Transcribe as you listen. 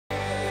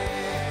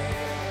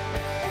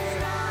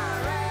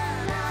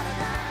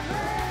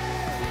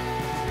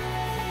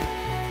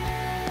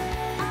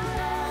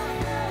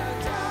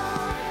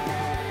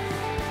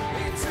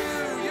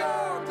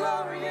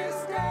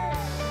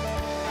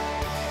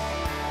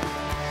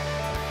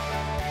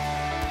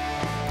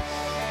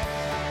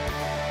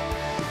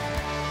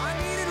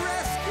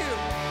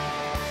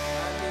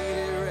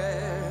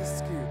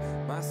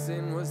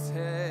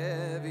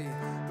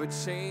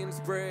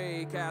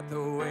break at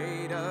the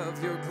weight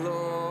of your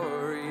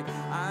glory.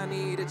 I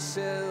needed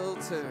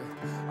shelter,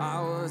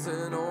 I was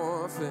an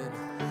orphan,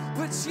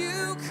 but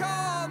you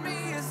called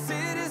me a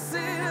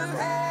citizen of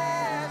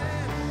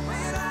heaven.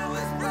 When I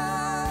was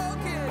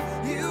broken,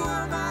 you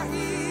were my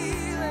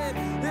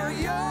healing. Now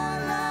your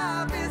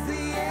love is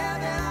the air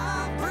that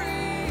I'm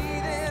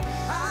breathing.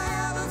 I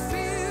have a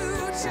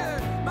future,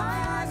 my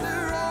eyes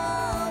are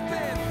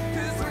open,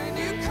 'cause when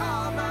you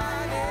call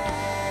my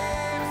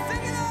name,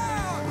 sing it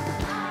out.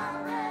 I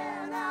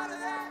ran out of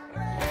that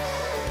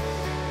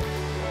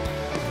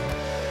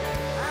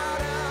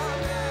out of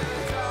the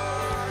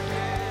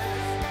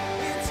darkness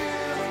into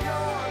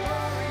your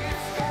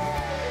glorious day.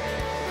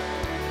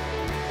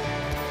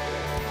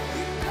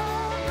 You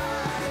called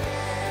my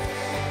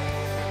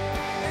name,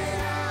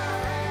 and I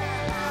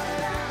ran out of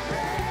that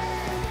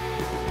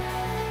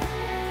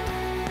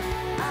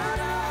out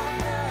of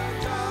the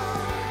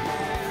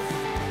darkness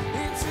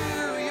into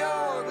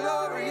your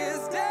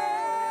glorious day.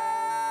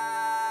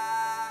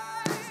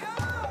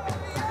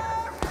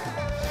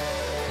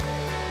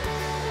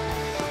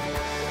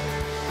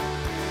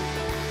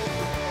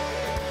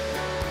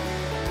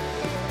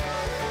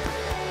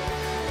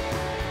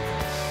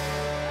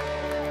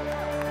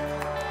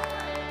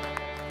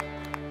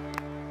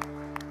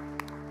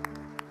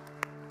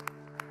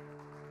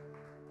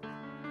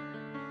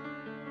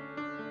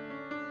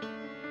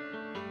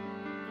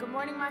 Good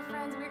morning, my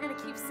friends. We're going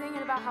to keep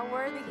singing about how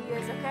worthy He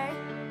is, okay?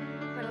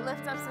 We're going to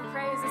lift up some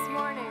praise this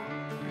morning.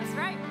 That's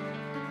right.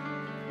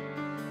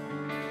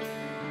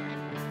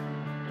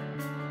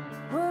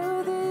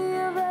 Worthy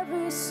of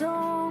every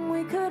song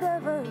we could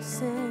ever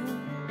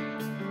sing,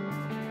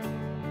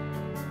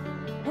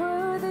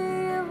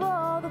 worthy of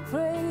all the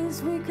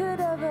praise we could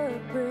ever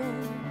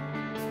bring,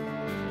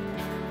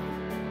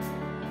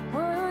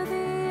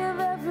 worthy of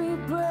every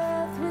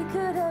breath we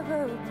could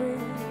ever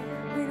breathe.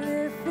 We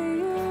live for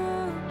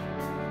you,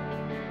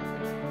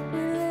 we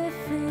live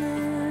for you.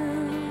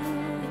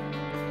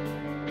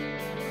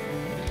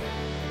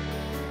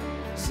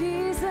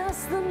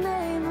 Jesus, the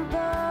name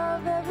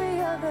above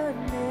every other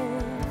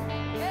name.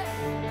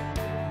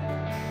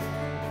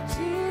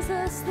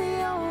 Jesus,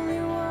 the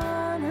only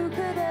one who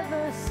could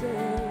ever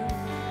save.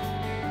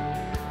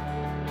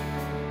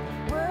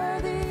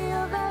 Worthy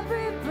of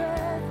every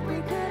breath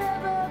we could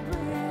ever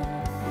breathe.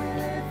 We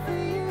live for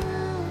you.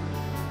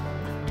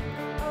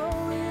 Oh,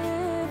 we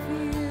live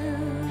for you.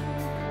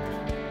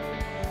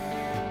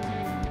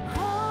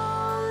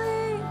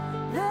 Holy,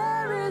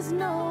 there is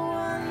no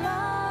one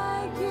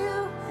like you.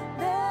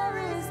 There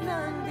is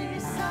none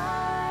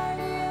beside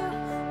you.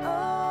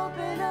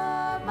 Open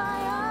up my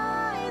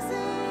eyes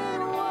in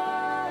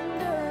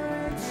wonder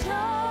and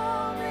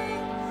show me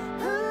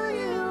who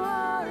you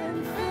are and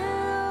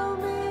fill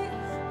me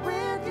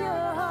with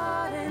your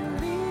heart and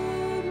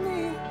lead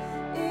me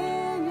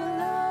in your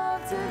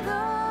love to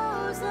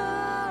those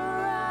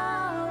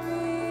around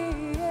me.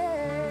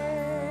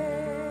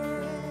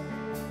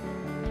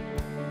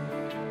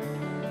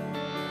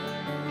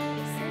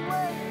 Sing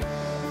with.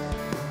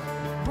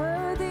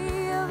 Worthy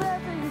of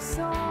every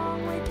song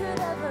we could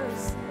ever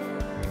sing.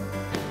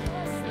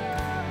 Yes,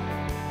 Lord.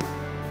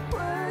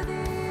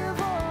 Worthy of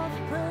all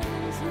the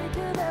praise we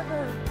could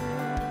ever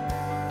bring.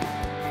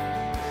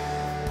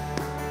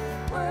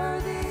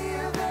 Worthy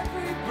of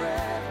every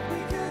breath we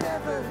could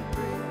ever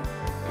breathe.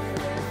 We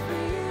live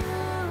for you.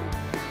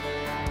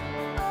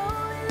 Oh,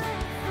 we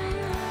live for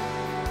you.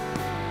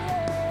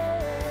 Yeah.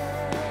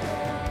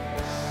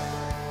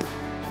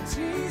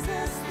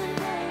 Jesus, the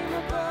name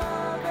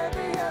above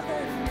every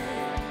other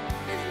name.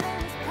 His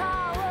name is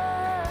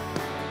power.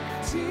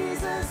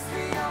 Jesus,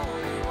 the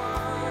only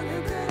one who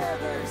could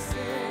ever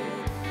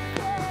save.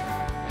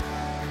 Yeah.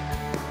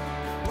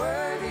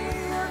 Worthy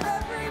of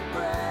every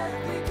breath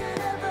we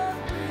could ever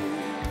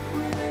breathe.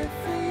 We live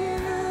for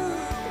you.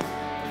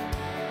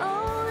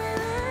 Oh, we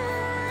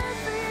live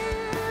for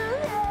you.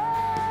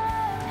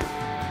 Yeah.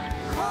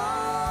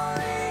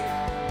 Holy,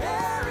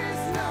 there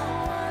is no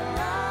one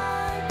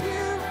like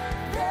you.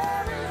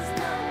 There is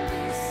none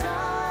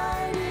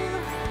beside you.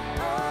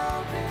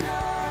 Open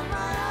up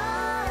my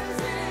eyes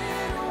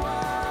in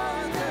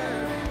wonder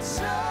and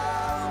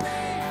show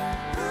me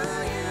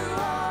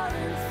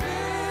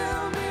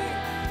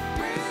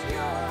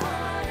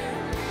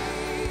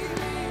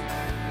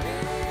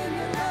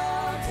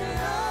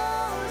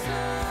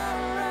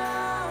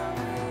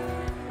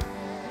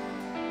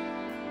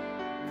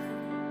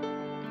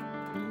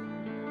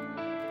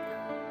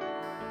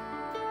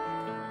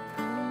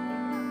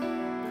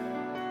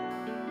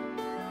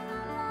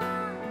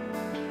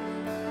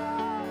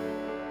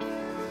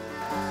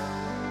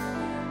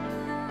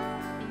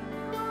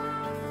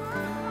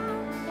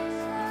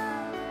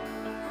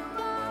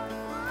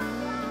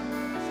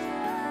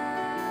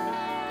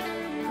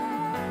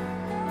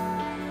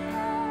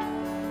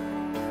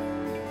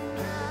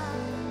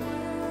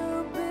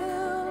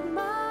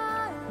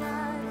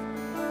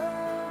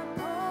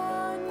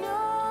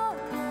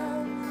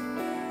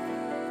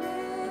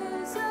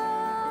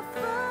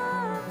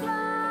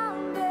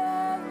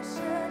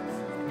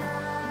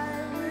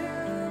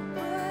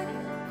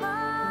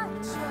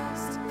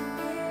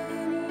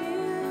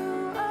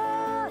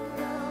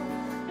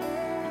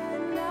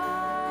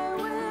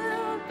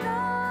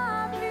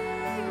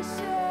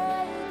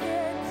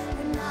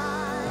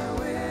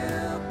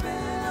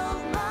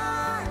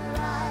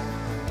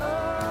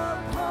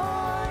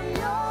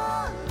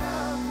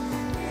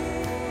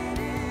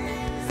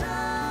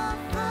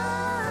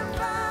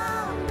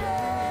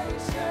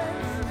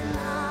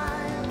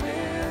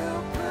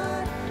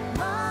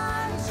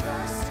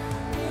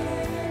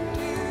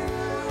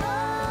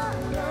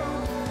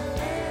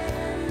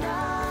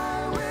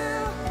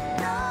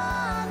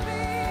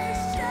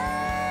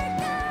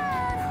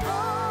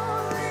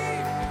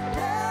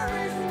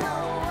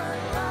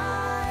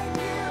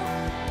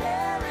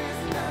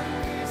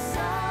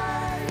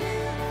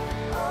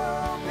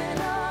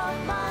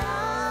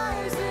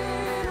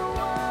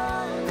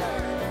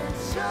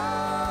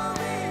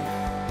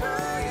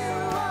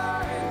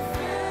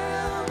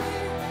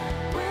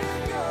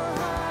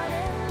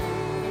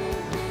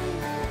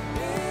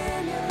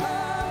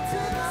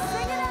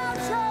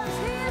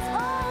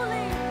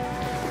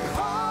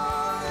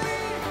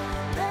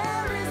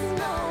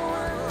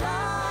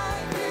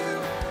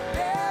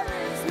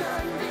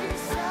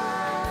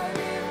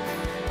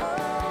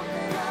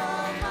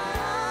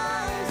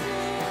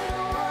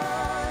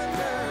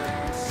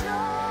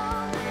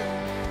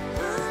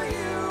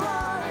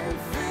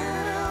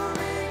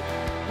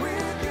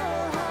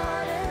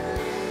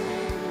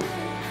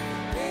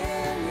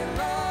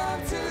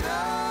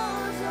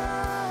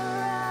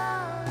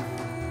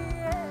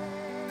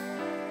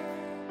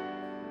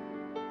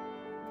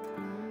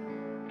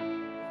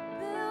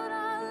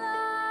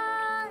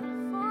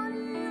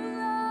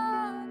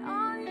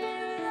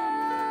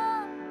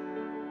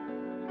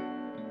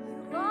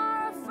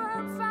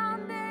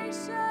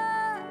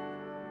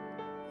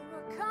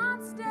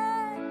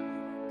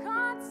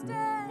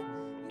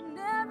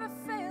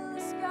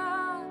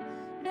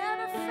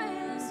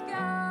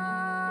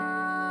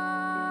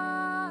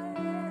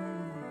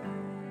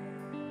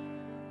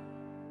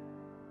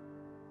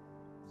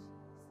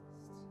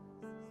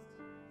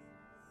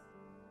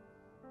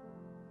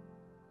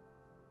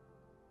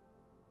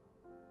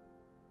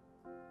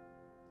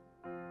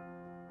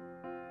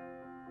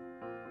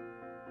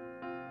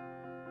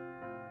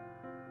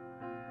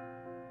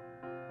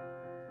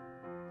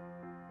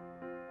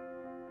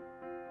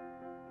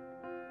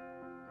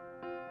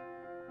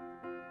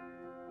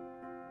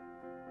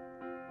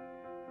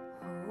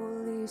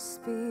Holy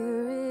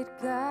Spirit,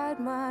 guide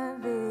my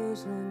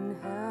vision,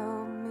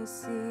 help me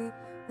see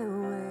the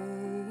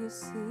way you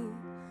see.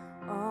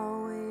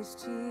 Always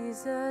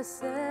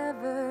Jesus,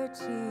 ever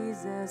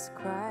Jesus,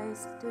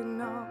 Christ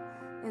in all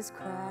is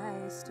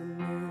Christ in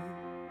me.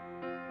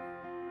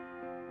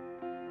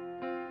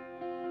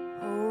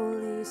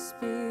 Holy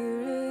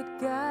Spirit,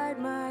 guide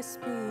my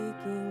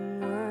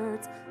speaking,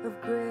 words of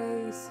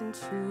grace and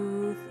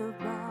truth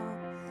abound.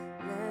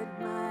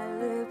 Let my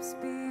lips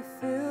be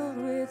filled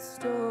with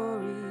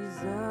stories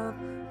of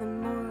the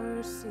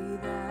mercy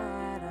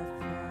that I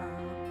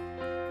found.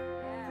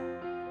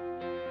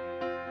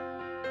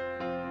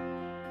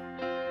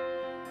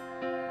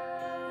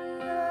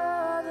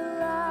 You're the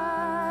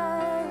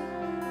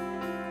light,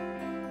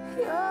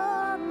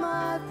 you're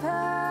my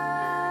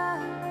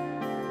path,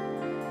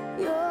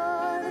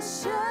 you're the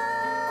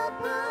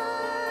shepherd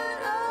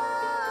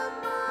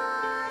of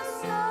my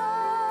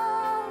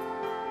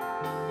soul,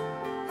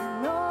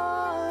 and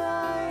all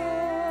I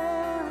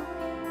am,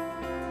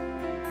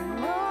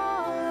 and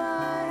all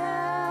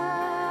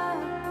I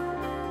am.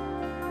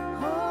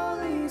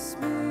 Holy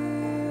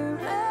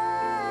Spirit,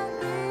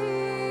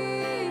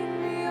 lead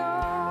me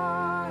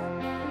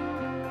on.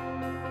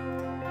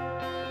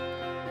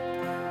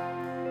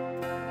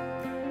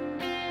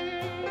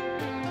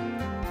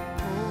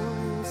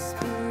 Holy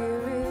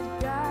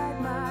Spirit,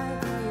 guide my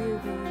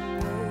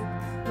hearing,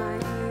 wake my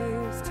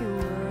ears to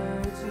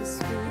words you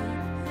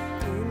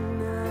speak. In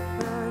the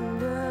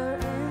thunder,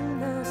 in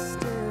the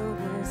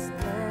stillness,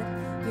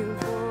 let your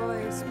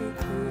voice be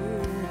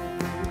clear to me.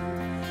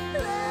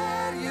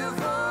 Let your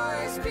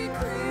voice be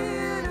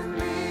clear to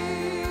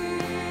me.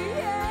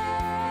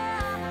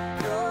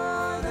 Yeah,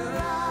 you're the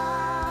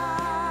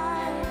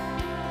light,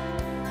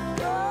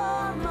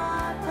 you're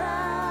my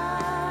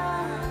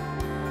path.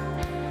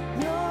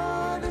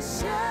 You're the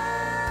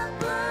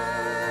shepherd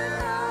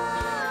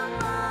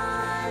of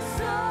my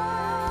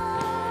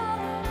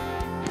soul.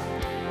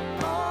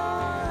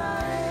 All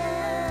I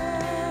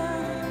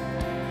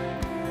am,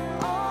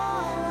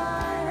 all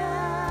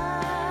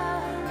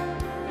I am.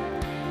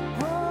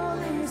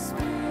 Holy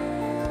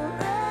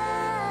Spirit,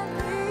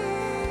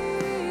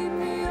 lead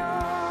me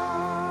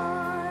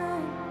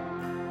on.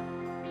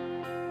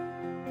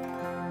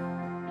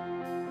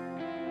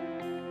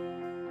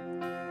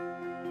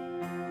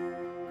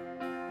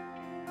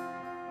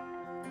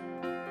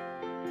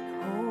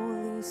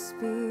 Holy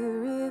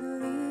Spirit,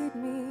 lead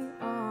me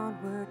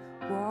onward,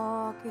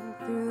 walking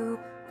through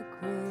the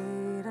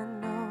great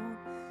unknown,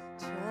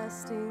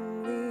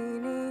 trusting,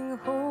 leaning,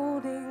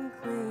 holding,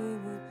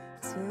 clinging,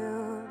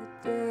 till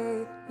the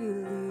day you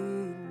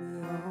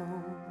lead me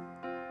home.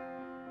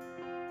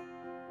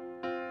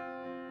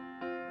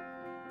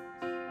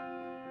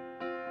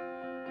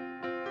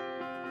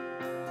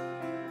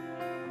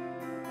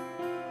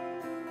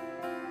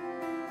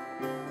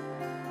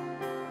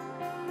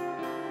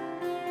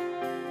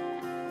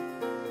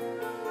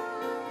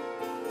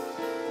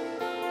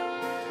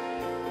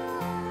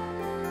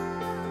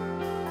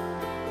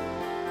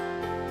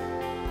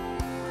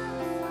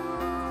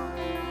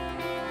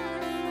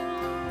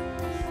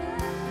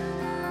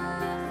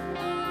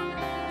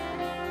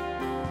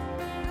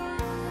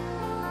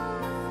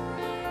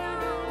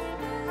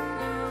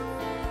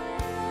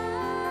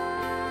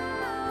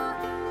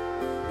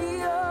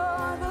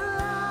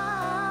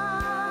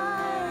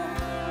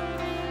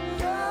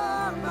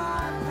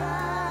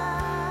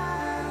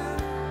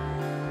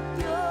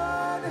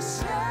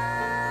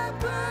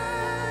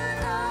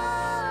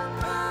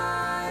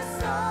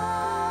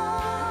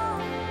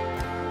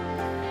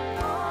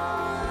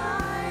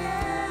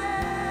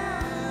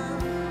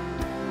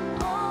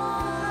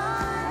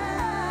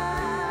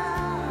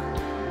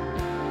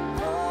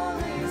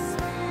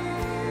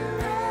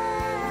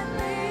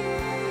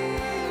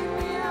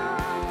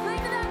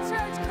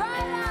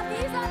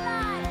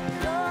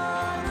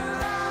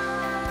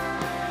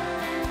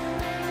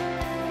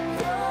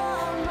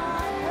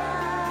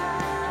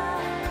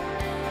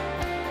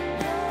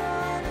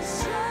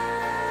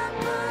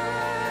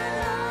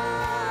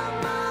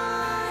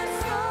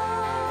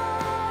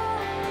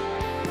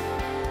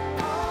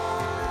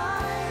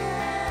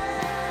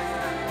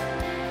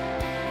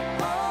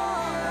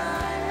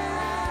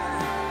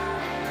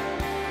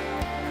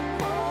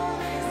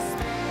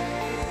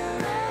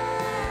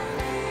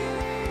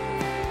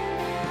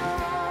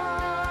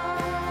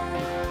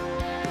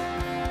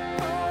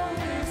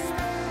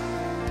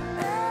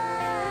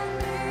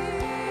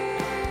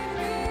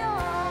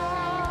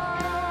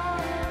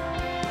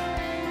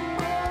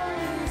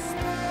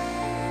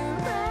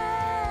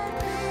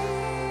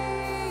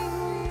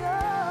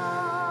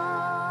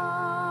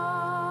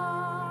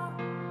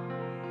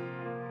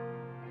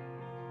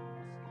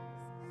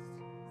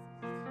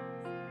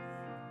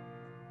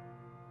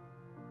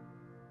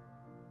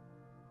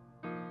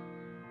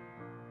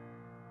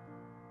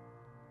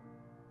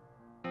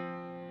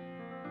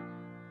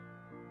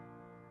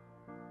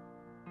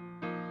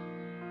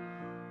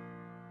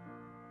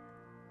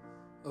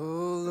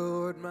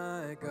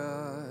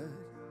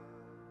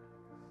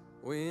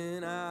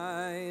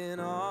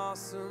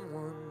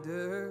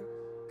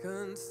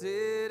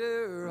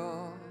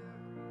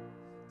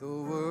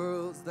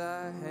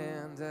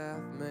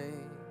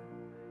 plain.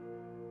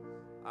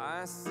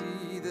 I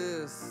see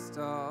the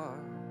stars,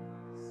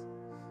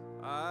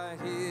 I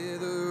hear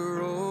the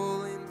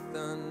rolling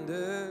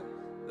thunder,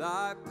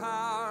 thy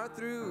power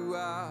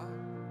throughout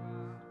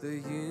the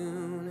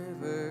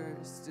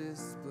universe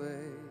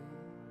display.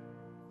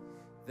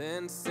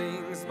 Then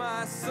sings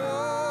my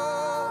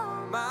soul,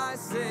 my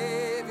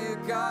Savior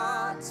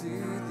God,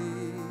 to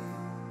thee.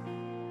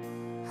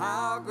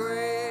 How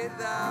great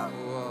thou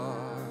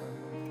art,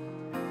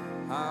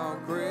 how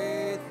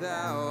great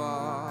thou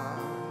art.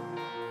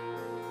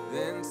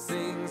 Then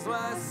sings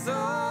my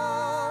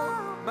soul,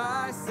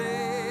 my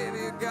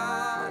Savior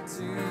God,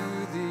 to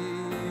thee.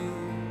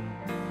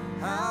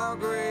 How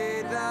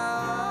great thou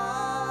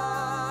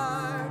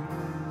art,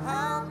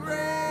 how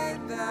great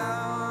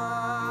thou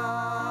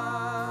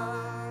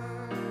art.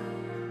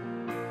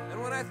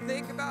 And when I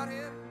think about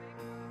him,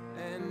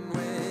 and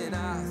when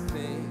I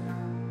think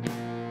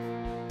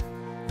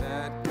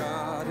that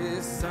God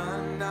his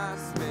son not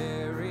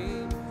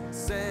sparing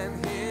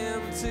sent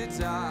him to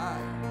die,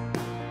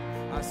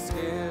 I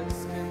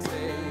scarce can take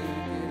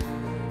it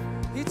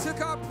in. He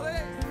took our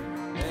place,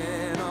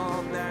 and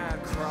on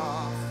that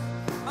cross,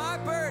 my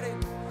burden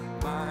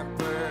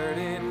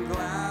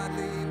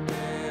gladly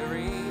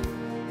bearing,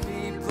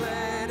 he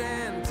bled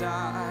and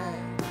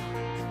died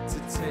to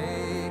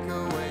take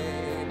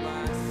away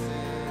my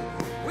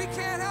sin. We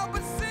can't help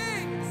but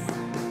sing.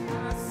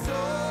 My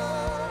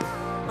soul,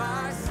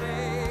 my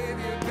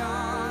Savior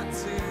God,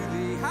 to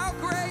thee. How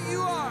great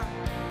you are,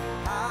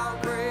 how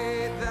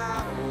great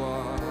thou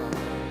art,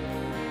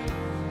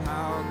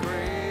 how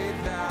great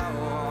thou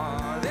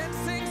art. Then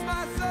sings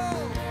my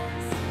soul,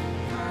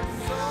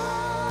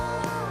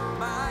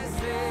 my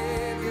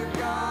Savior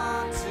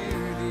God, to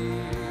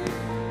thee.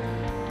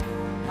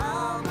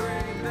 How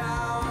great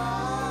thou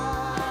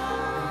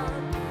art,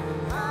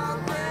 how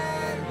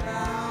great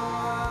thou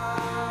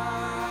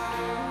art.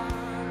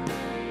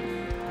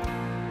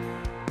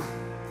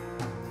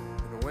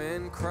 And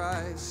when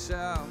Christ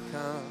shall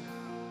come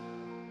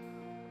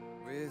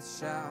with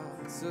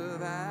shouts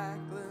of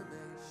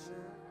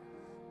acclamation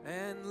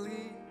and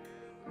leave,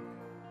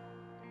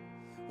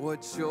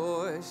 what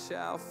joy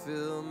shall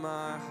fill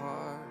my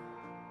heart,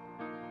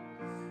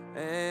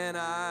 and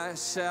I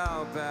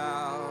shall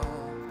bow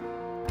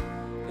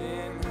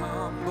in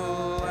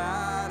humble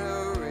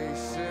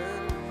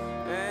adoration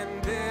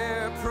and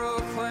there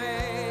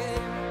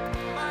proclaim,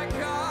 my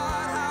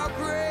God, how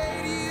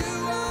great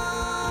you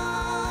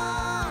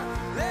are.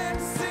 Then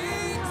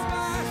sings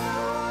my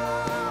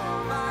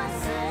soul, my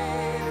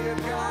Savior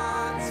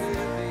God, to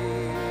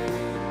thee.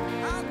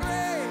 How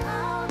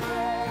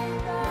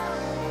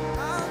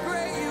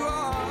great you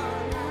are.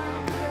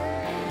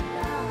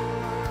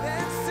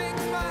 Then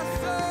sings my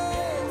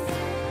soul,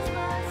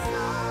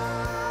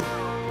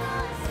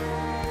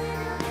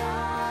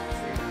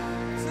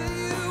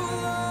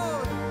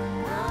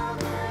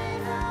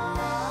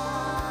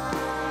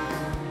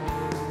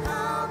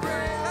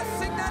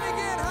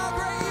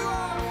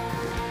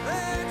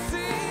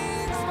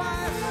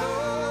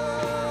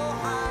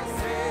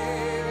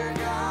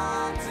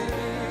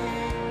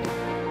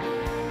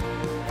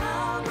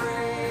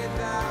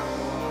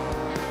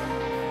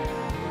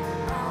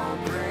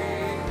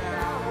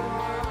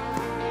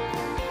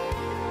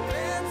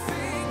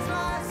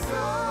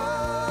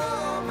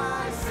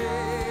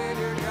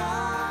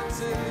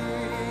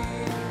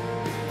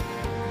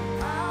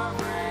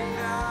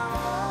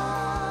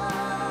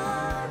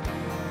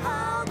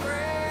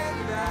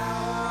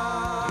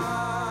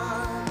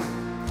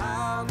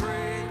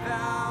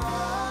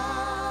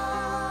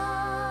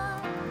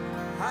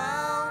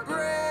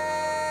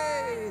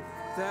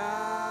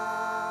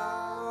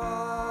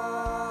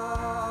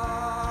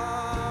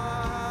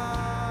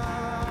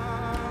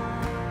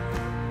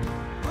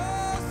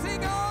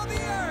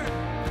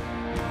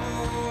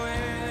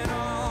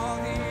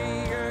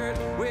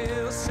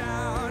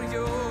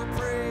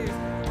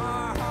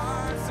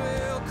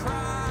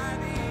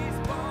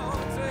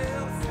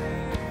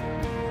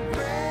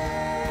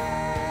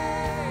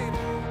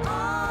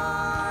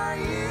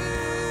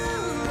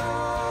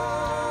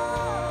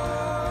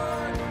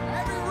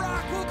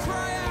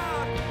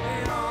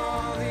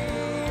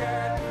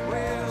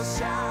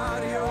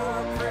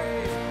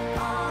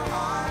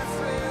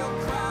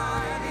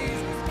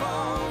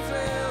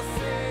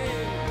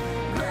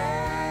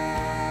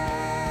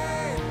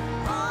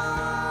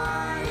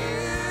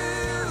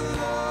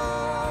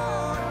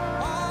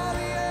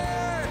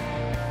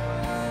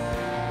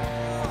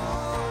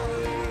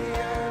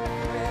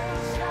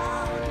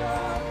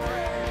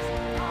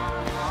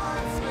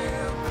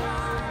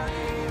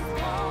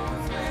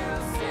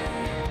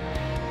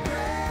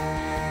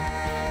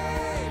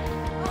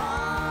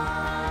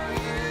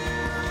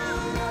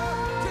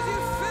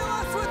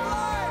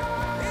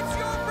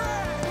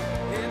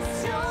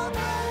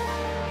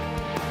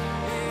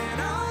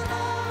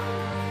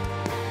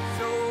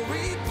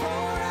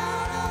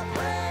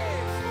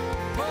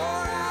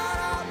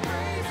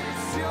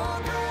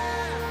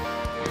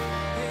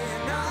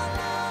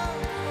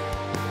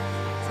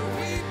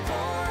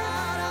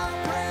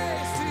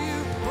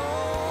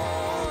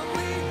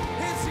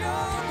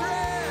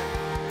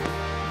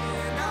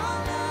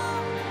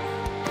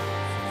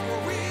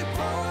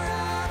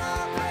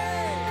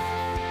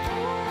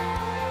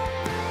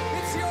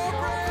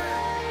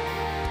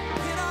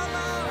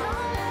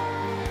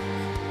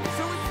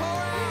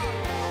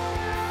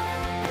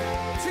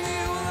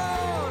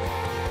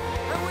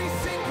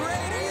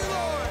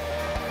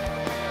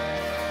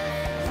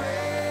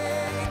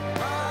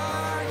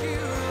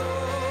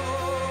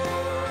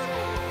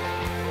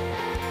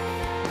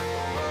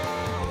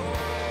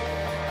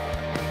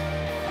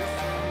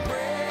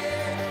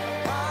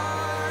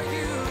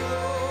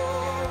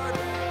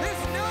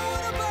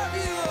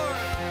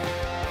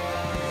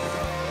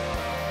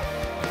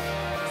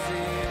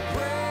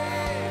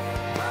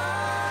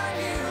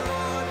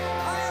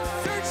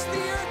 searched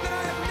the earth and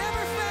I have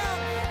never found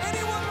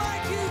anyone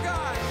like you,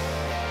 God.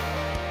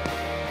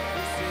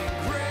 We sing,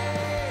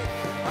 great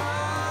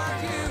are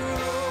you,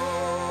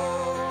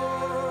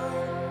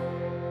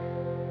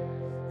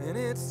 Lord. And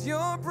it's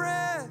your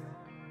breath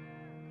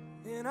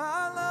in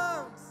our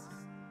lungs,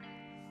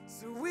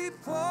 so we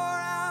pour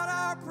out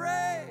our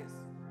praise.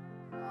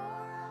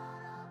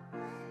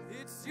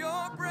 It's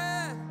your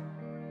breath,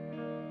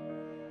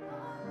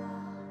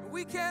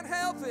 we can't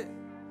help it.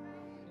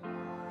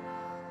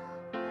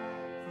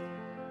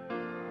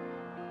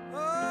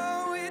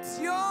 Oh, it's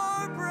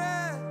your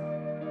breath.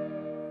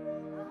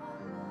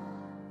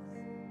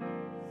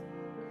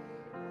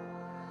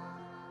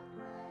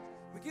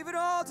 We give it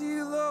all to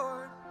you,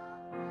 Lord.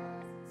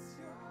 It's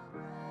your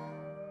breath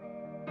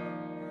in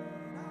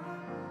our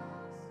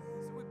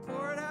lungs, so we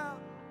pour it out.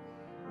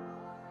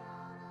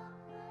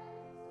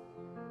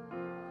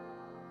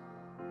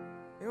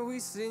 And we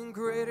sing,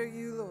 great are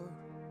you, Lord.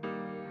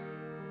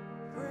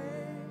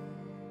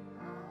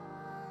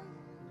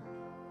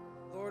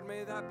 Lord,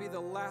 may that be the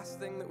last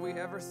thing that we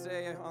ever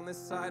say on this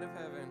side of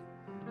heaven.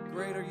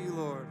 Great are you,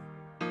 Lord.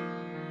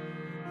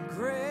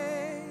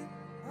 Great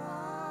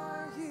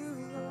are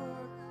you,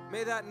 Lord.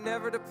 May that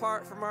never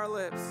depart from our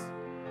lips.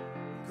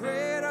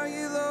 Great are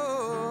you,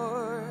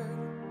 Lord.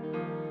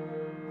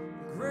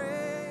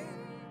 Great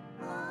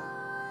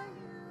are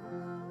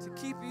you. To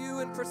keep you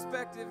in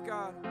perspective,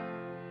 God.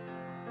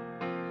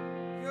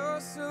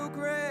 You're so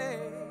great.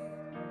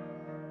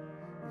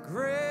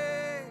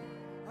 Great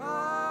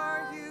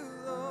are you,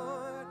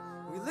 Lord.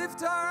 We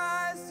lift our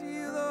eyes to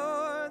you,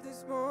 Lord,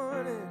 this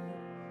morning.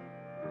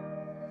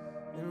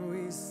 And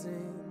we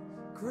sing,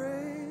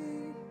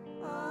 great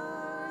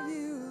are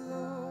you,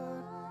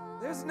 Lord.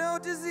 There's no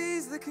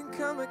disease that can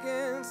come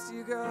against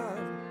you, God.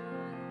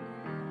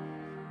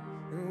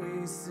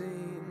 And we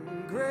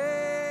sing,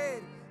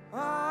 great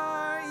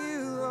are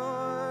you,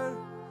 Lord.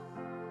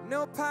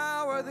 No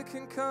power that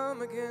can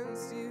come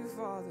against you,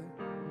 Father.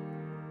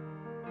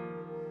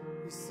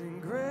 We sing,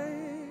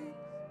 great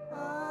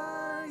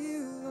are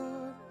you,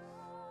 Lord.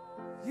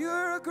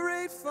 You're a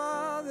great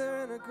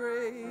Father and a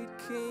great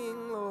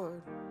King,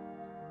 Lord.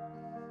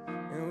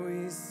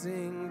 And we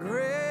sing,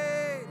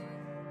 great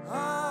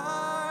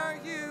are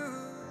you,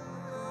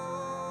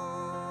 Lord.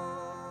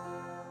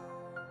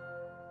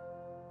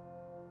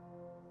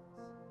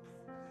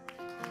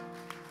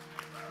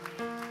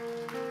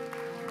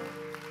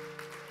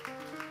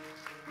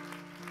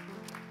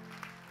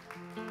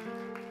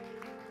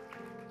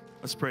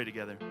 Let's pray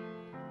together.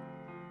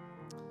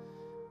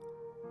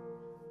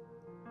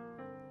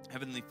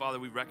 Heavenly Father,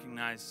 we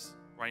recognize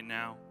right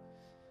now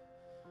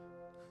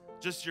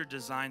just your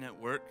design at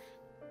work.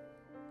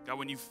 God,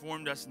 when you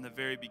formed us in the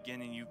very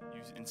beginning, you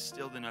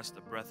instilled in us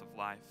the breath of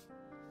life.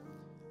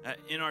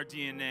 In our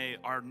DNA,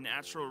 our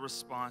natural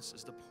response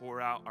is to pour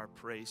out our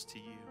praise to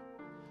you.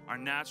 Our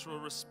natural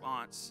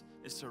response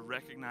is to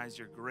recognize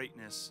your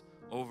greatness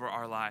over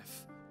our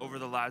life, over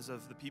the lives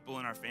of the people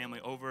in our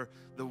family, over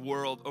the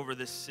world, over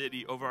this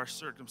city, over our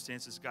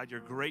circumstances. God, your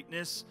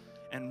greatness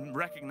and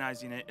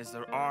recognizing it is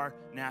our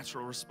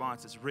natural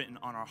response. It's written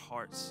on our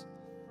hearts.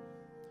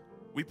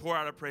 We pour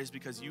out our praise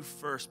because you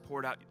first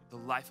poured out the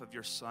life of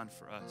your Son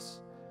for us.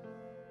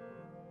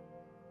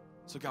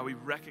 So God, we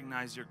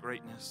recognize your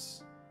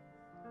greatness.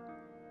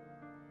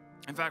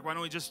 In fact, why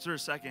don't we just for a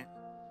second,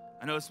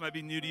 I know this might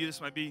be new to you,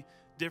 this might be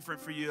different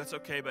for you, that's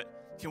okay,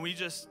 but can we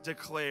just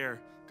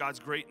declare God's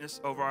greatness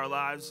over our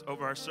lives,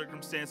 over our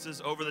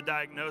circumstances, over the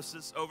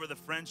diagnosis, over the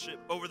friendship,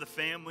 over the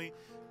family?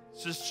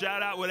 Just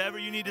shout out whatever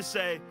you need to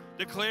say.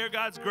 Declare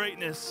God's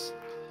greatness.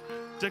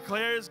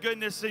 Declare his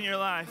goodness in your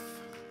life.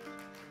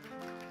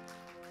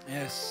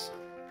 Yes.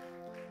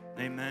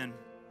 Amen.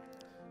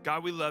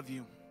 God, we love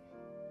you.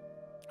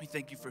 We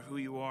thank you for who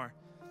you are.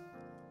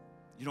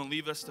 You don't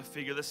leave us to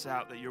figure this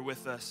out, that you're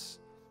with us,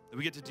 that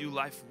we get to do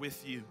life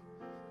with you.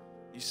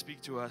 You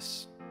speak to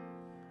us.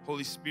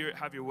 Holy Spirit,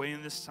 have your way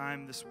in this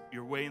time,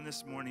 your way in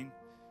this morning.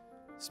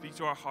 Speak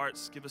to our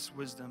hearts. Give us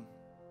wisdom.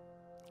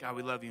 God,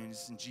 we love you. And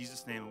it's in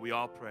Jesus' name, and we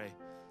all pray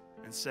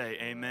and say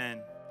amen.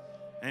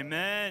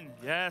 Amen.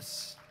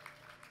 Yes.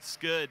 It's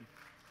good.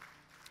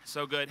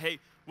 So good. Hey,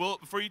 well,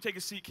 before you take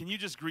a seat, can you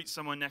just greet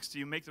someone next to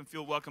you? Make them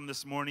feel welcome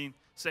this morning.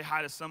 Say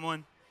hi to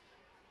someone.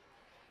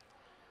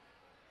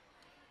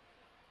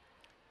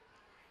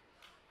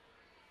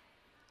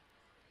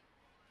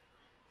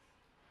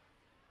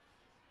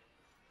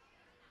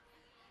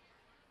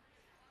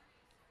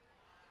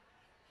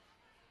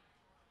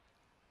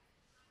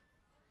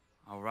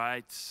 All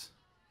right.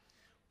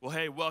 Well,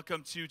 hey,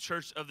 welcome to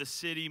Church of the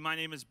City. My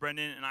name is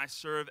Brendan, and I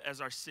serve as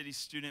our city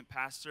student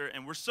pastor.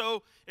 And we're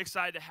so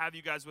excited to have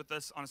you guys with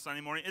us on a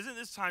Sunday morning. Isn't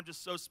this time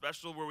just so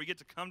special where we get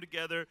to come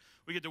together,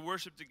 we get to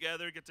worship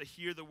together, get to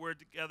hear the word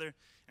together?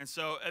 And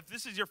so if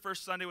this is your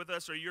first Sunday with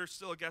us or you're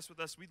still a guest with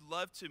us, we'd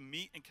love to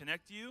meet and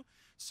connect you.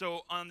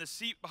 So on the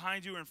seat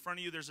behind you or in front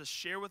of you, there's a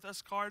Share With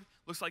Us card.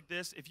 Looks like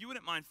this. If you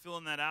wouldn't mind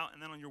filling that out,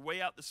 and then on your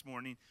way out this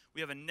morning, we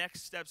have a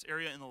Next Steps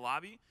area in the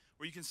lobby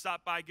where you can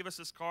stop by, give us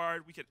this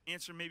card. We could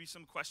answer maybe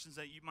some questions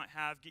that you might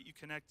have, get you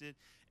connected.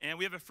 And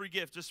we have a free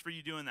gift just for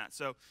you doing that.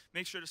 So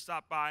make sure to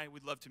stop by.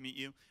 We'd love to meet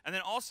you. And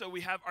then also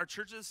we have our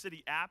Church of the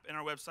City app and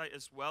our website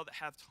as well that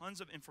have tons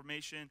of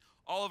information,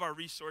 all of our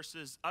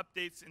resources,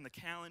 updates in the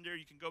calendar.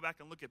 You can go back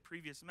and look at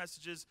previous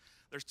messages.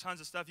 There's tons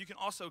of stuff. You can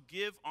also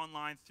give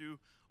online through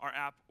our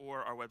app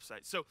or our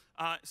website. So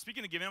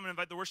speaking of giving, I'm going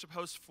to invite the worship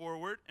host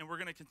forward, and we're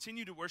going to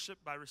continue to worship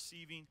by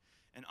receiving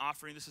an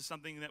offering. This is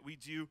something that we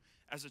do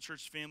as a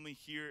church family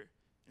here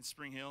in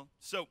Spring Hill.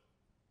 So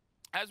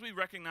as we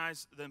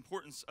recognize the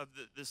importance of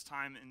this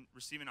time in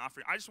receiving an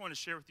offering, I just want to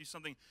share with you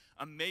something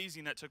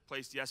amazing that took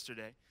place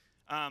yesterday.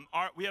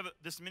 We have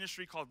this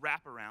ministry called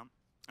Wraparound,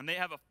 and they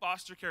have a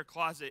foster care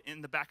closet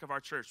in the back of our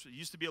church. It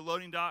used to be a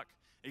loading dock.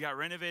 It got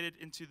renovated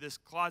into this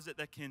closet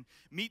that can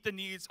meet the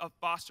needs of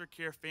foster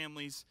care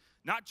families,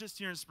 not just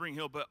here in Spring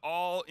Hill, but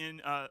all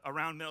in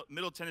around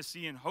Middle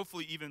Tennessee and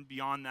hopefully even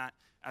beyond that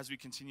as we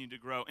continue to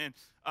grow. And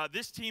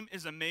this team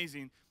is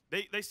amazing.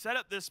 They set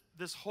up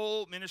this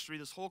whole ministry,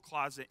 this whole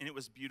closet, and it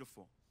was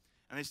beautiful.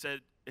 And they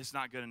said, it's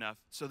not good enough.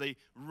 So they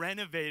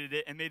renovated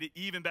it and made it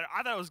even better.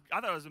 I thought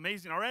it was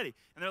amazing already.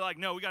 And they're like,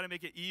 no, we got to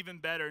make it even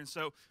better. And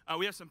so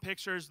we have some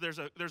pictures. There's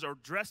a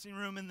dressing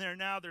room in there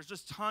now. There's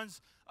just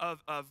tons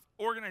of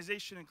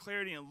organization and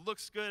clarity, and it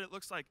looks good. It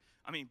looks like,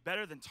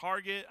 better than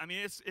Target.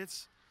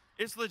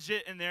 It's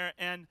legit in there.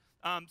 And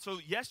so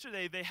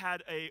yesterday they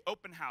had a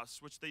open house,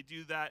 which they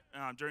do that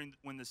during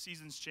when the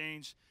seasons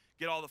change,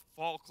 get all the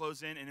fall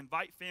clothes in, and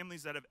invite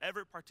families that have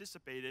ever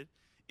participated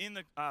in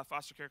the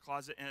foster care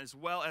closet, and as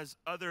well as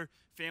other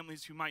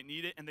families who might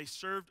need it. And they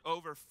served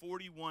over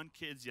 41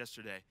 kids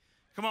yesterday.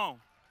 Come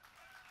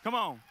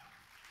on.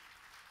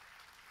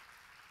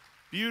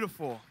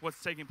 Beautiful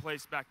what's taking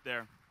place back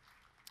there.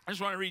 I just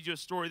want to read you a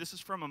story. This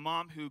is from a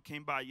mom who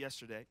came by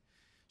yesterday.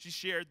 She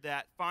shared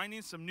that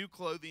finding some new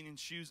clothing and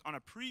shoes on a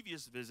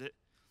previous visit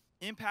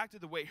impacted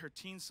the way her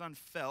teen son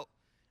felt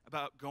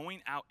about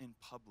going out in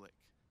public.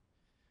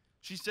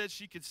 She said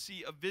she could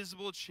see a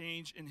visible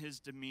change in his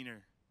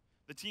demeanor.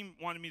 The team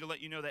wanted me to let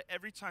you know that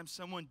every time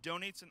someone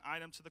donates an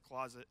item to the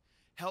closet,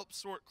 helps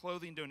sort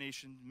clothing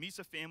donation, meets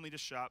a family to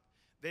shop,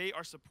 they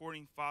are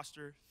supporting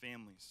foster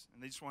families.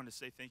 And they just wanted to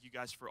say thank you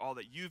guys for all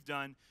that you've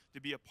done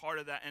to be a part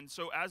of that. And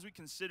so as we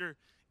consider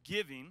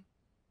giving,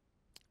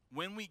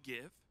 when we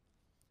give,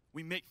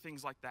 we make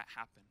things like that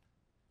happen.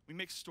 We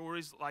make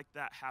stories like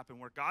that happen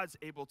where God's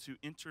able to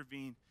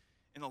intervene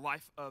in the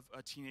life of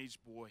a teenage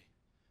boy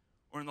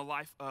or in the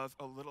life of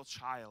a little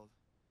child.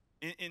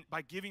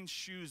 By giving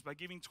shoes, by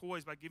giving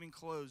toys, by giving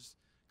clothes,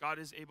 God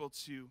is able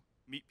to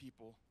meet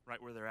people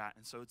right where they're at.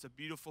 And so it's a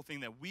beautiful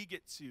thing that we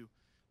get to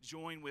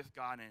join with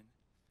God in.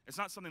 It's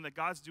not something that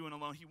God's doing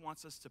alone. He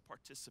wants us to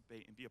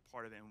participate and be a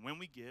part of it. And when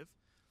we give,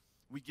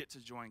 we get to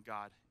join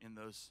God in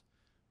those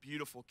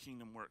beautiful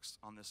kingdom works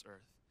on this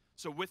earth.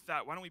 So with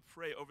that, why don't we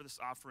pray over this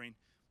offering,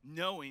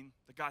 knowing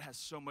that God has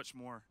so much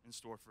more in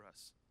store for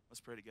us.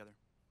 Let's pray together.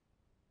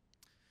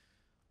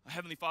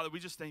 Heavenly Father, we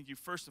just thank you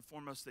first and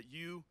foremost that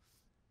you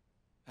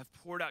have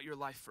poured out your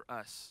life for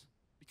us.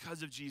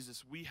 Because of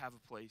Jesus, we have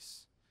a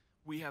place.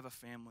 We have a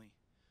family.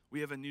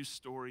 We have a new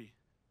story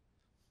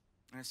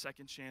and a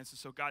second chance. And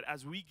so, God,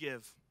 as we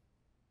give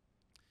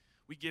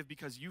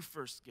because you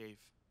first gave.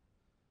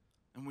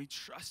 And we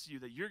trust you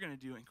that you're going to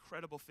do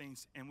incredible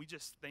things. And we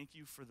just thank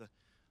you for the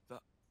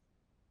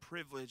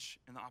privilege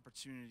and the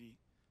opportunity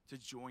to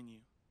join you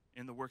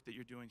in the work that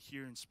you're doing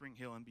here in Spring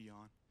Hill and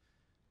beyond.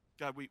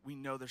 God, we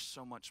know there's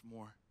so much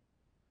more.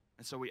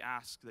 And so we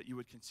ask that you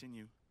would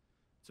continue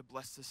to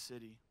bless this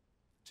city,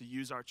 to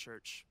use our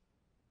church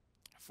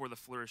for the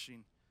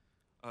flourishing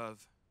of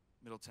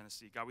Middle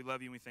Tennessee. God, we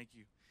love you and we thank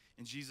you.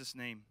 In Jesus'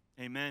 name,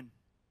 amen.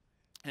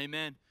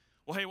 Amen.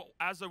 Well, hey,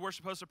 as the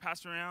worship hosts are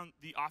passing around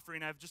the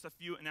offering, I have just a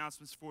few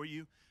announcements for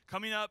you.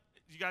 Coming up,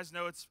 you guys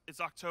know it's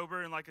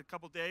October in like a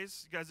couple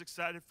days. You guys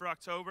excited for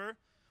October?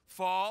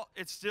 Fall,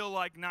 it's still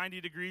like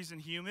 90 degrees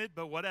and humid,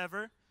 but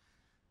whatever.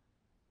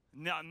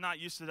 No, I'm not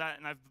used to that,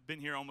 and I've been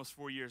here almost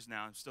 4 years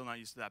now. I'm still not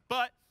used to that.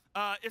 But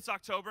it's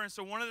October, and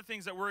so one of the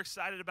things that we're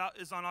excited about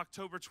is on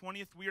October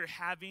 20th, we are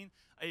having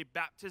a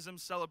baptism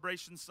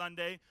celebration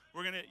Sunday.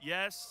 We're going to,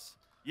 yes,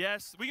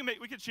 we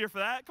can cheer for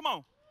that. Come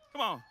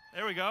on.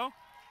 There we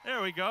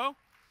go.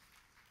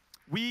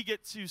 We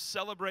get to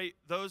celebrate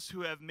those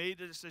who have made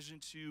the decision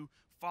to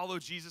follow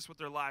Jesus with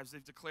their lives.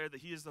 They've declared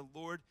that he is the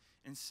Lord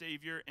and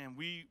Savior, and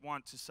we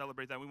want to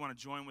celebrate that. We want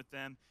to join with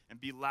them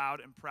and be loud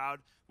and proud.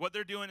 What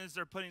they're doing is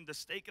they're putting the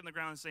stake in the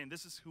ground and saying,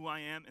 this is who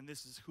I am, and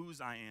this is whose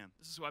I am.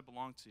 This is who I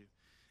belong to.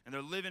 And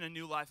they're living a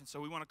new life, and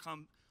so we want to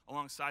come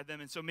alongside them.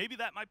 And so maybe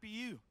that might be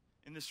you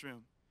in this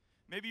room.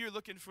 Maybe you're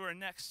looking for a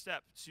next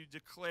step to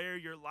declare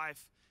your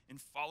life in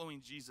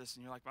following Jesus,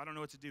 and you're like, I don't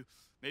know what to do.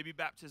 Maybe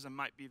baptism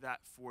might be that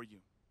for you.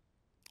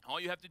 All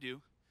you have to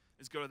do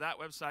is go to that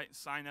website and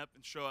sign up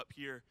and show up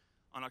here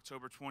on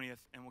October 20th,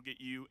 and we'll get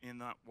you in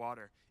that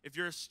water. If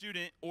you're a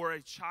student or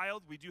a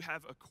child, we do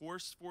have a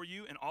course for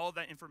you, and all of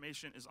that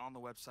information is on the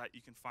website.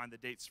 You can find the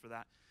dates for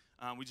that.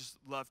 We just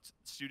love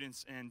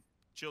students and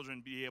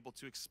children be able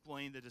to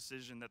explain the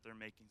decision that they're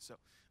making. So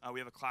we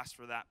have a class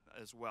for that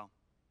as well.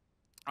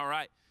 All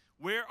right.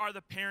 Where are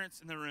the parents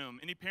in the room?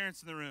 Any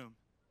parents in the room?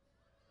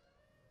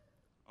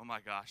 Oh my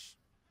gosh.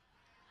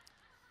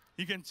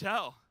 You can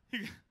tell.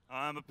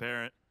 I'm a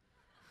parent.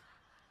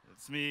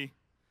 It's me.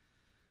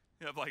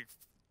 You have like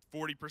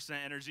 40%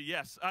 energy.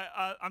 Yes,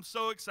 I'm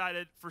so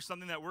excited for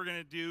something that we're going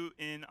to do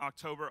in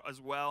October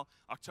as well,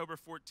 October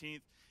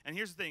 14th. And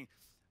here's the thing.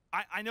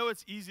 I know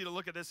it's easy to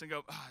look at this and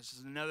go, oh, it's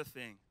just another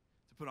thing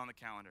to put on the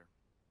calendar.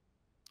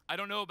 I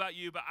don't know about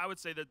you, but I would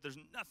say that there's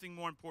nothing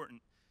more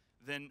important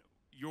than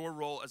your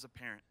role as a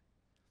parent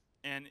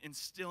and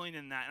instilling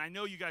in that. And I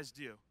know you guys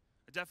do.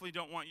 I definitely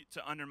don't want you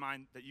to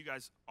undermine that you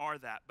guys are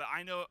that. But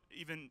I know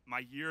even my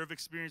year of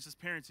experience as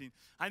parenting,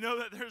 I know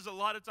that there's a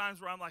lot of times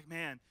where I'm like,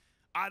 man,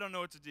 I don't know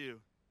what to do.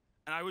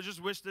 And I would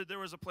just wish that there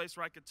was a place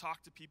where I could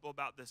talk to people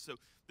about this. So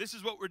this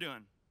is what we're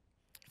doing.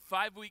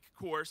 5-week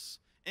course.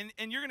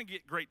 And you're going to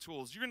get great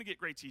tools. You're going to get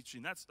great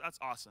teaching. That's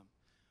awesome.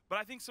 But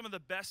I think some of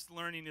the best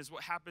learning is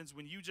what happens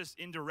when you just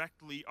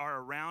indirectly are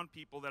around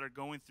people that are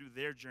going through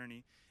their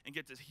journey and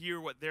get to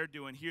hear what they're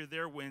doing, hear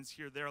their wins,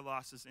 hear their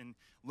losses, and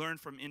learn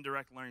from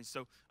indirect learning.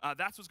 So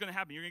that's what's going to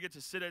happen. You're going to get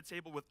to sit at a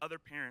table with other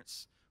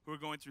parents who are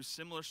going through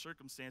similar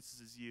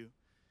circumstances as you.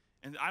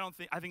 And I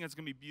think that's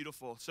going to be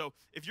beautiful. So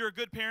if you're a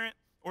good parent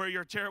or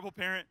you're a terrible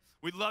parent,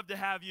 we'd love to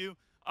have you.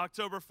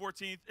 October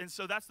 14th, and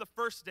so that's the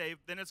first day.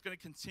 Then it's going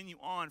to continue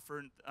on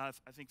for, I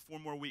think, 4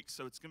 more weeks.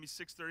 So it's going to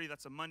be 6:30.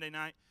 That's a Monday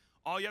night.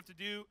 All you have to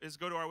do is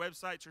go to our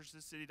website,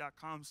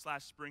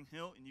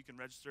 churchthiscity.com/springhill, and you can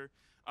register.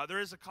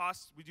 There is a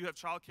cost. We do have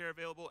childcare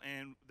available,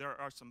 and there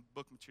are some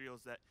book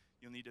materials that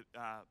you'll need to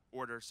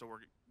order, so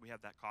we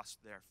have that cost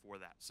there for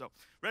that. So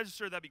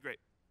register. That'd be great.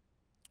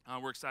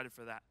 We're excited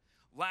for that.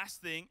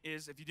 Last thing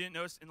is, if you didn't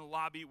notice, in the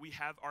lobby, we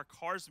have our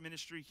Cars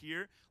ministry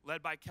here,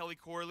 led by Kelly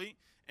Corley.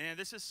 And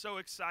this is so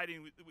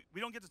exciting. We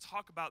don't get to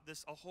talk about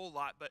this a whole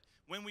lot, but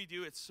when we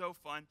do, it's so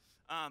fun.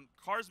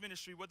 Cars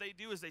ministry, what they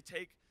do is they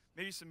take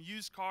maybe some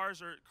used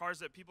cars or cars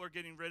that people are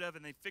getting rid of,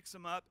 and they fix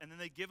them up, and then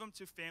they give them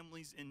to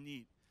families in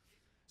need.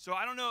 So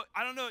I don't know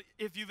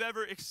if you've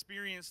ever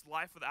experienced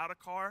life without a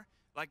car.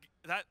 Like,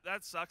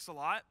 that sucks a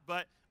lot.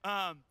 But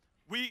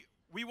we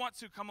want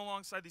to come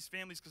alongside these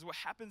families, because what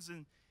happens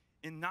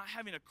in not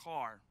having a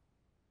car,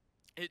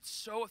 it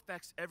so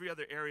affects every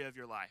other area of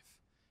your life.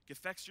 It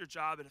affects your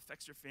job, it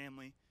affects your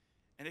family,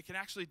 and it can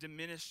actually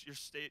diminish your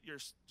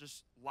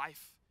just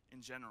life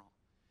in general.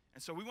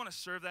 And so we want to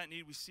serve that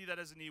need. We see that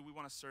as a need. We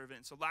want to serve it.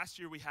 And so last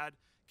year we had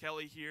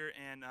Kelly here,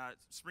 and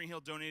Spring Hill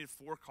donated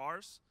 4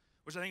 cars,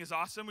 which I think is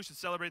awesome. We should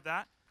celebrate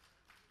that.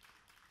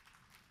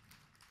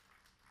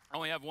 I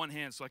only have one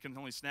hand, so I can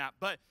only snap.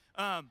 But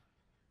I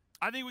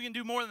think we can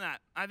do more than that.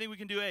 I think we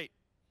can do 8.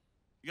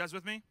 You guys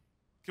with me?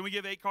 Can we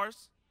give 8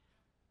 cars?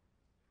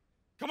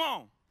 Come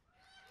on.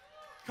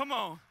 Come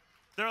on.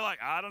 They're like,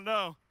 I don't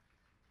know.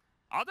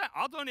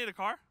 I'll donate a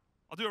car.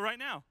 I'll do it right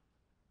now.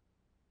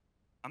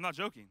 I'm not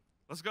joking.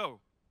 Let's go.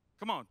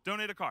 Come on,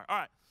 donate a car. All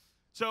right.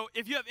 So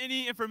if you have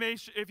any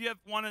information, if you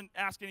want to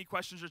ask any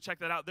questions or check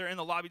that out, they're in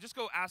the lobby. Just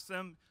go ask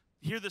them,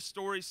 hear the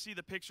stories, see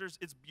the pictures.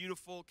 It's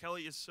beautiful.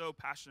 Kelly is so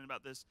passionate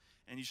about this,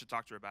 and you should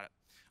talk to her about it.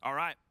 All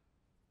right.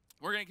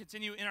 We're going to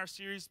continue in our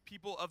series,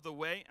 People of the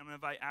Way. I'm going to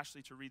invite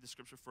Ashley to read the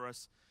scripture for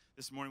us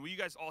this morning. Will you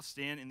guys all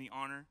stand in the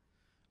honor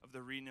of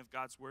the reading of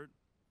God's word?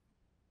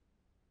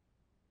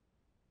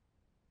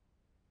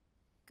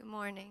 Good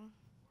morning.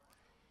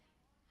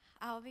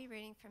 I'll be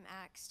reading from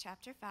Acts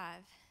chapter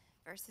 5,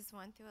 verses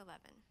 1 through 11.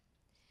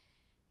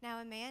 Now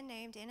a man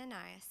named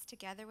Ananias,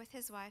 together with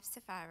his wife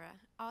Sapphira,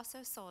 also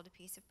sold a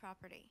piece of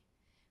property.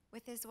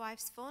 With his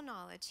wife's full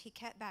knowledge, he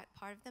kept back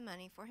part of the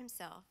money for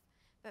himself,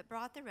 but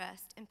brought the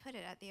rest and put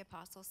it at the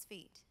apostles'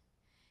 feet.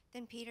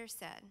 Then Peter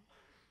said,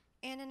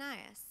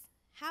 Ananias,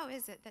 how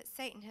is it that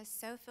Satan has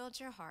so filled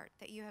your heart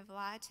that you have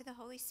lied to the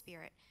Holy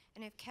Spirit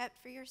and have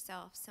kept for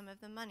yourself some of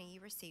the money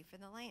you received for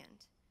the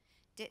land?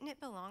 Didn't it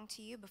belong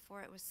to you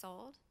before it was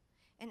sold?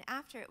 And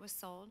after it was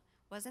sold,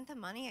 wasn't the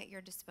money at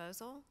your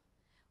disposal?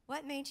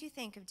 What made you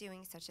think of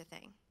doing such a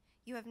thing?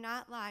 You have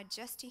not lied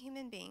just to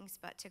human beings,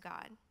 but to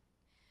God.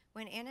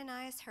 When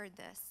Ananias heard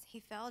this, he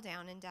fell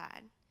down and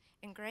died,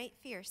 and great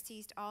fear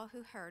seized all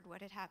who heard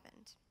what had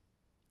happened.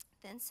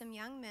 Then some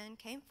young men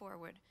came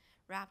forward,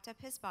 wrapped up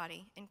his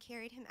body, and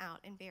carried him out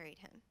and buried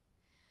him.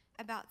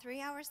 About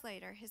 3 hours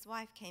later, his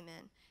wife came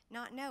in,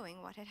 not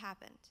knowing what had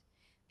happened.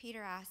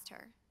 Peter asked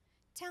her,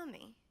 Tell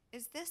me,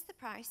 is this the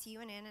price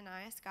you and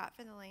Ananias got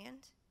for the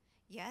land?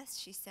 Yes,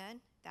 she said,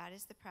 that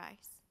is the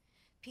price.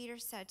 Peter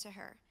said to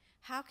her,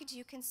 How could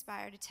you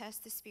conspire to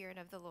test the Spirit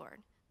of the Lord?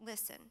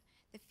 Listen,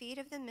 the feet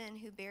of the men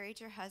who buried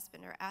your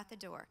husband are at the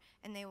door,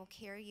 and they will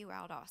carry you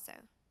out also.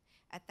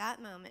 At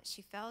that moment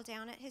she fell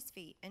down at his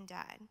feet and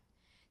died.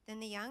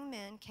 Then the young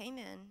men came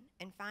in,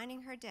 and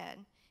finding her dead,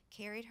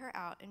 carried her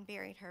out and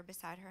buried her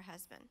beside her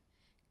husband.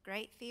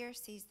 Great fear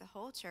seized the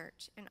whole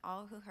church and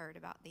all who heard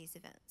about these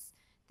events.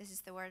 This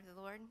is the word of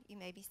the Lord. You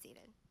may be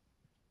seated.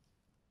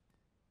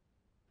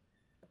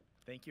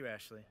 Thank you,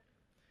 Ashley.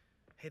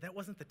 Hey, that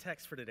wasn't the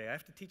text for today. I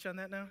have to teach on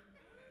that now?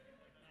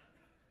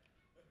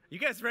 You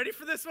guys ready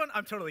for this one?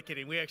 I'm totally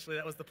kidding.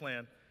 That was the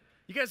plan.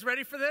 You guys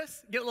ready for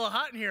this? Get a little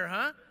hot in here,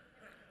 huh?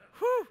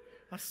 Whew.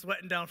 I was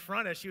sweating down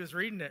front as she was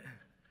reading it.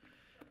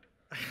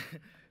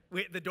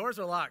 The doors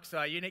are locked,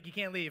 so you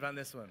can't leave on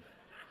this one.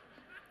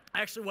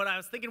 Actually, what I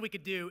was thinking we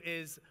could do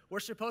is,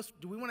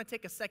 do we want to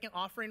take a second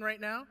offering right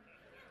now?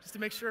 Just to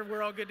make sure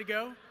we're all good to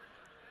go?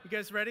 You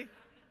guys ready?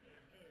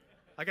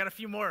 I got a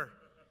few more.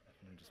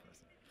 I'm just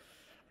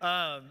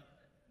messing.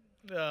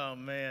 Oh,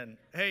 man.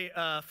 Hey,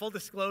 full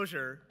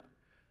disclosure,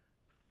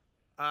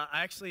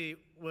 I actually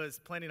was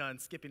planning on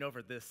skipping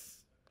over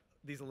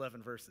these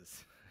 11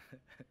 verses.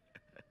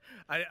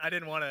 I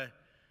didn't want to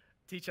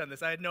teach on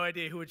this. I had no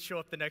idea who would show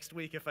up the next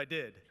week if I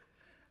did.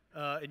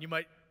 And you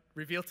might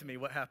reveal to me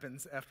what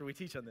happens after we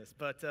teach on this.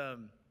 But,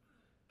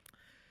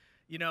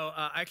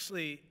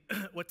 actually,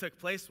 what took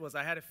place was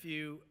I had a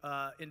few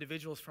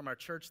individuals from our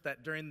church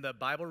that during the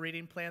Bible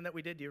reading plan that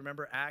we did, do you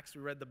remember Acts?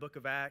 We read the book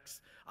of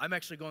Acts. I'm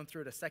actually going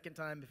through it a second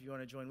time if you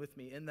want to join with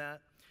me in that.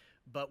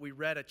 But we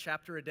read a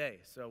chapter a day.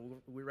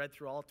 So we read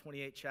through all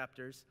 28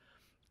 chapters.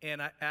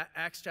 And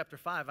Acts chapter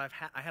 5, I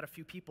had a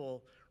few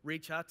people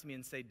reach out to me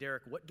and say,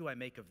 Derek, what do I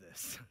make of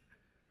this?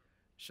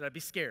 Should I be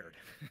scared?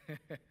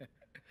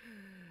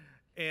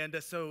 And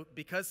so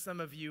because some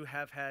of you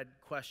have had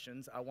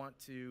questions, I want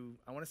to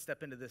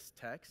step into this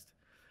text.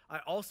 I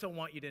also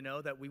want you to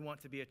know that we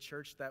want to be a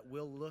church that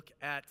will look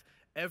at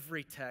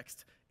every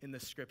text in the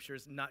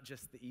scriptures, not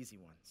just the easy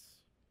ones,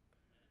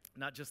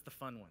 not just the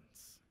fun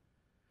ones,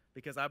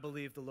 because I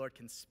believe the Lord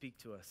can speak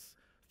to us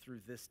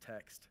through this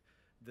text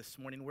this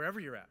morning, wherever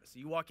you're at. So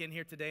you walk in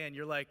here today and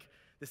you're like,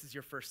 this is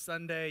your first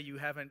Sunday, you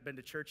haven't been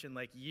to church in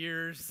like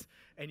years,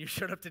 and you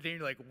showed up today and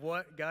you're like,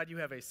 what? God, you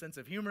have a sense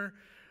of humor.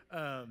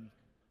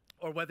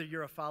 Or whether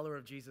you're a follower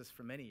of Jesus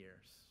for many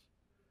years.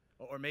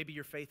 Or maybe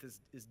your faith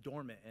is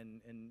dormant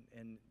and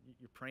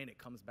you're praying it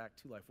comes back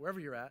to life. Wherever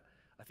you're at,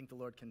 I think the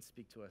Lord can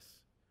speak to us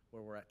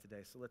where we're at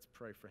today. So let's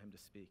pray for him to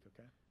speak,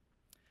 okay?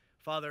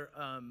 Father,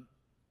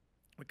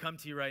 we come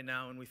to you right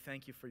now and we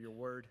thank you for your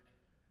word.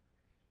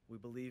 We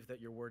believe that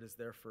your word is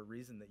there for a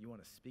reason, that you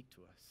want to speak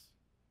to us.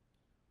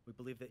 We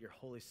believe that your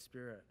Holy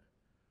Spirit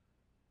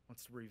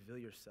wants to reveal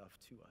yourself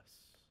to us.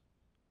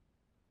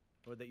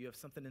 Lord, that you have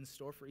something in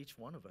store for each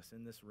one of us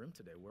in this room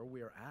today, where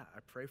we are at. I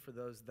pray for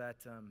those that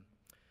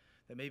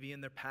maybe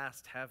in their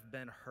past have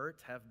been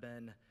hurt, have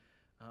been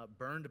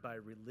burned by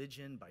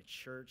religion, by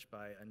church,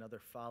 by another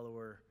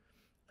follower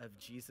of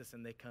Jesus,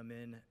 and they come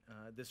in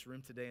this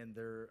room today and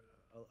they're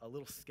a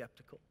little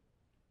skeptical,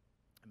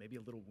 and maybe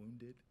a little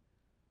wounded.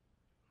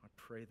 I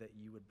pray that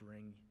you would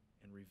bring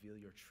and reveal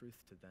your truth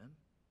to them.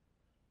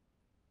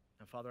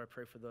 And Father, I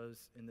pray for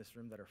those in this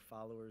room that are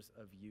followers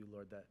of you,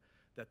 Lord, that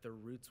their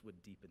roots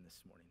would deepen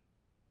this morning,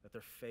 that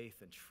their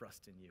faith and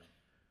trust in you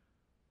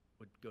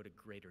would go to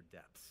greater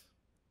depths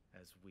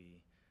as we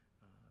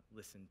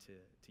listen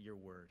to your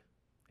word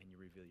and you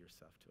reveal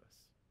yourself to us.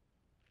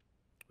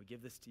 We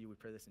give this to you. We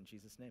pray this in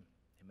Jesus' name.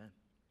 Amen.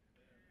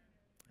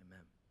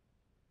 Amen.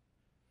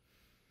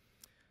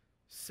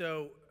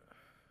 So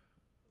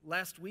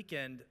last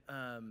weekend,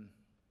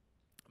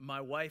 my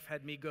wife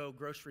had me go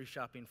grocery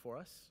shopping for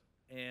us.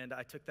 And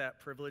I took that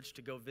privilege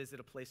to go visit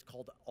a place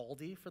called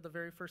Aldi for the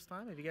very first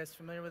time. Are you guys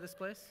familiar with this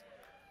place?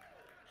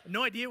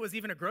 No idea it was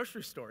even a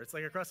grocery store. It's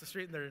like across the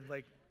street, and they're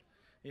like,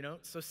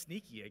 so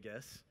sneaky, I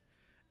guess.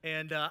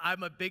 And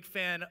I'm a big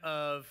fan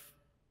of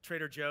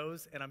Trader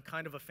Joe's, and I'm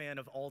kind of a fan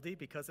of Aldi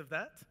because of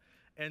that.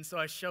 And so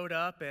I showed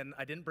up, and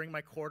I didn't bring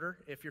my quarter,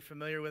 if you're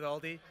familiar with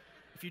Aldi.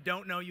 If you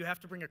don't know, you have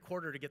to bring a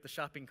quarter to get the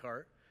shopping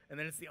cart, and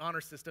then it's the honor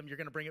system. You're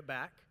going to bring it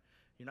back.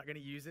 You're not going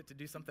to use it to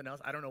do something else.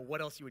 I don't know what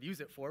else you would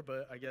use it for,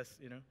 but I guess,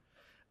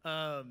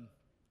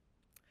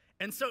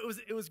 And so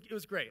it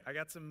was great. We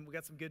got some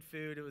good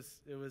food. It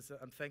was.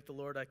 Thank the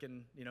Lord.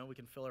 We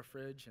can fill our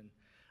fridge, and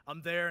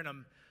I'm there, and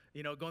I'm,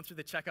 going through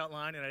the checkout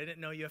line, and I didn't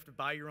know you have to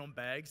buy your own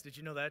bags. Did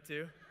you know that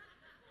too?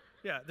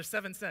 Yeah, they're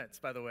 7 cents,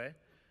 by the way.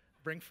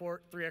 Bring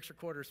 3 extra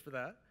quarters for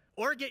that,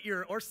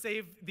 or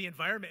save the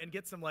environment and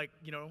get some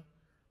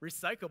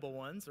recyclable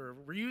ones or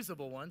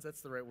reusable ones. That's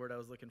the right word I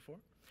was looking for.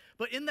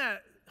 But in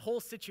that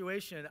whole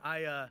situation,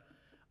 there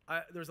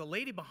was a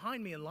lady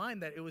behind me in line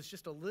that it was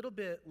just a little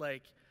bit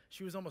like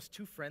she was almost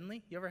too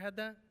friendly. You ever had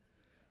that?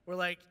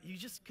 Where you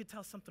just could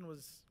tell something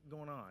was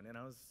going on. And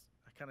I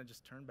kind of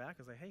just turned back.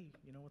 I was like, hey,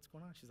 what's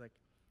going on? She's like,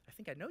 I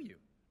think I know you.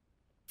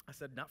 I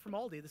said, not from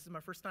Aldi. This is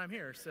my first time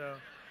here. So,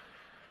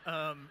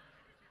 and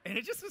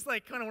it just was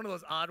like kind of one of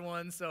those odd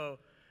ones. So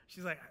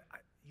she's like,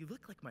 you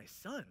look like my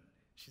son.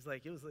 She's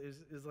like, it was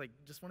like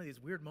just one of these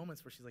weird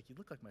moments where she's like, you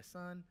look like my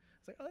son.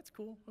 It's like, oh, that's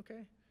cool.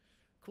 Okay.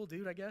 Cool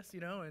dude, I guess,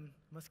 and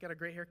must got a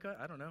great haircut.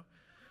 I don't know.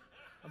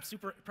 I'm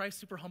probably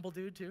super humble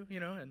dude too,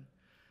 and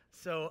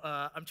so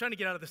I'm trying to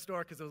get out of the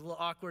store because it was a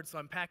little awkward. So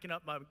I'm packing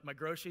up my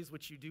groceries,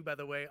 which you do, by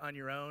the way, on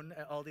your own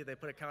at Aldi. They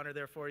put a counter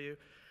there for you.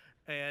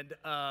 And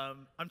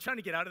I'm trying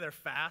to get out of there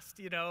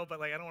fast,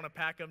 but I don't want to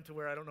pack them to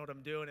where I don't know what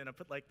I'm doing. And I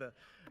put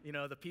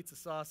the pizza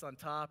sauce on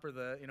top or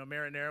the,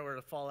 marinara where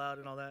it'll fall out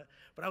and all that.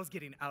 But I was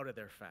getting out of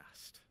there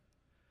fast.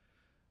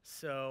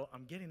 So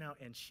I'm getting out,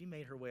 and she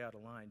made her way out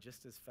of line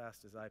just as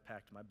fast as I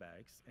packed my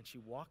bags, and she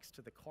walks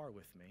to the car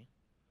with me,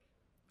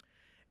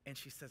 and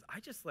she says, I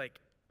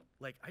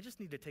just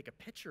need to take a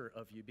picture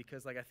of you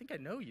because I think I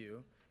know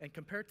you, and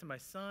compare it to my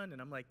son,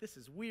 and I'm like, this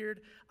is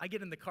weird. I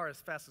get in the car as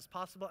fast as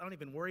possible. I don't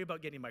even worry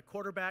about getting my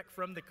quarterback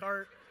from the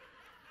cart.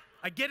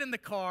 I get in the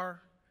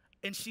car,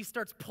 and she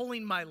starts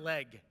pulling my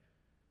leg.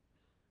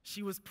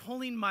 She was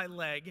pulling my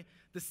leg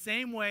the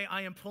same way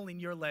I am pulling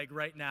your leg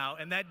right now,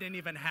 and that didn't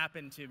even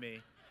happen to me.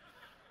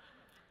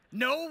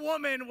 No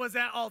woman was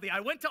at Aldi. I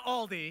went to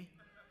Aldi,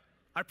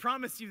 I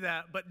promise you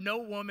that, but no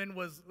woman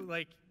was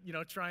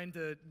trying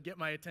to get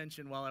my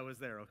attention while I was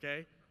there,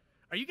 okay?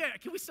 Are you guys,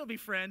 can we still be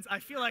friends? I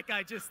feel like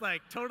I just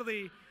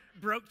totally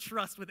broke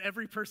trust with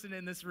every person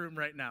in this room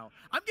right now.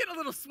 I'm getting a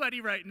little sweaty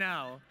right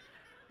now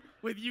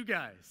with you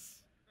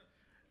guys.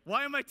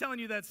 Why am I telling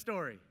you that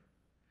story?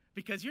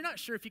 Because you're not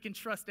sure if you can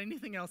trust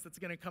anything else that's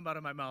gonna come out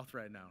of my mouth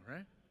right now,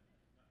 right?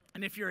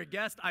 And if you're a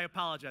guest, I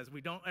apologize.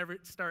 We don't ever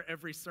start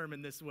every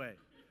sermon this way.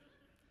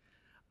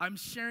 I'm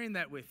sharing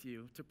that with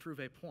you to prove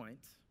a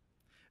point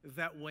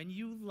that when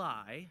you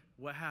lie,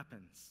 what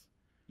happens?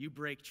 You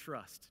break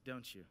trust,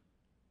 don't you?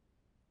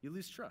 You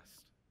lose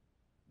trust.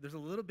 There's a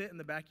little bit in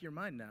the back of your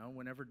mind now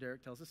whenever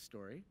Derek tells a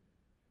story.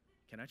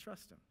 Can I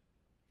trust him?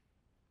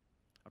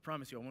 I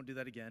promise you I won't do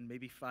that again.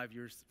 Maybe 5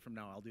 years from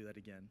now I'll do that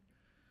again.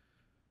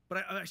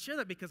 But I share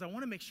that because I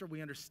want to make sure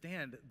we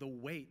understand the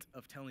weight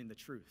of telling the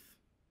truth.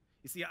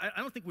 You see, I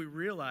don't think we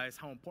realize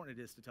how important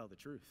it is to tell the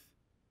truth.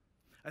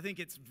 I think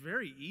it's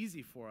very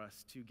easy for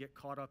us to get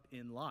caught up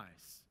in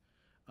lies.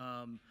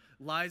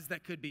 Lies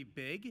that could be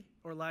big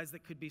or lies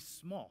that could be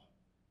small.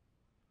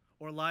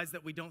 Or lies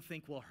that we don't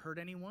think will hurt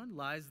anyone,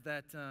 lies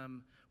that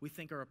we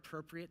think are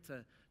appropriate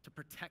to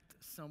protect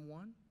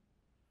someone.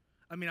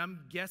 I mean,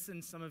 I'm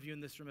guessing some of you in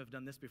this room have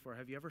done this before.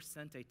 Have you ever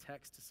sent a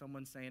text to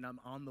someone saying, I'm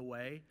on the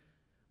way,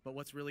 but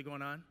what's really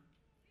going on?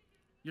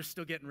 You're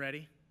still getting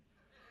ready.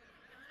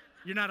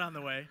 You're not on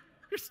the way.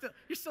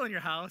 You're still in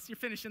your house. You're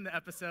finishing the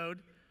episode.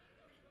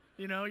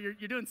 You know, you're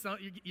doing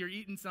something. You're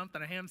eating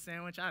something, a ham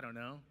sandwich. I don't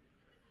know.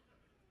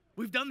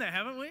 We've done that,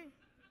 haven't we?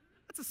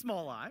 That's a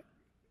small lie.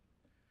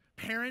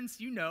 Parents,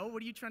 you know,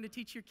 what are you trying to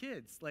teach your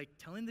kids?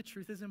 Telling the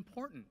truth is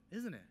important,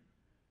 isn't it?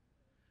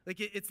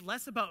 It's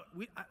less about,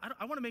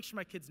 I want to make sure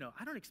my kids know,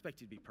 I don't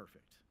expect you to be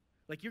perfect.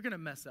 You're going to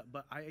mess up,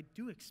 but I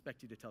do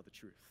expect you to tell the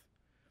truth.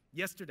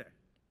 Yesterday,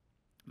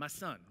 my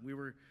son, we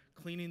were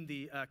cleaning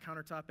the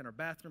countertop in our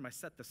bathroom. I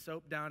set the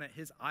soap down at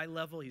his eye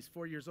level. He's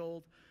 4 years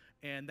old,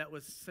 and that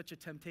was such a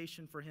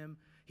temptation for him.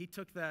 He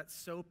took that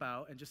soap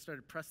out and just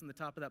started pressing the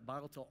top of that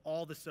bottle till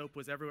all the soap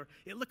was everywhere.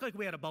 It looked like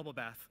we had a bubble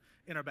bath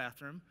in our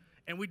bathroom,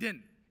 and we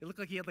didn't. It looked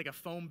like he had a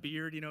foam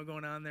beard,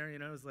 going on there.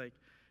 It was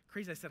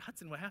crazy. I said,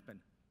 Hudson, what happened?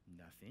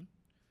 Nothing.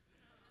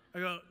 I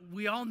go,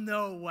 we all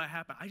know what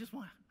happened. I just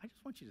want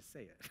you to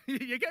say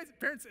it. You guys,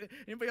 parents,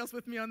 anybody else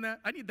with me on that?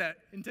 I need that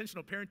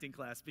intentional parenting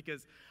class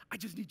because I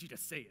just need you to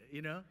say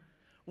it,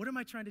 What am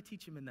I trying to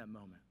teach him in that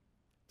moment?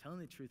 Telling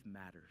the truth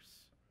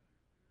matters.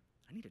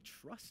 I need to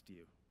trust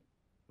you.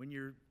 When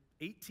you're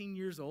 18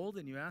 years old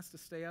and you ask to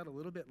stay out a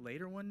little bit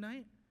later one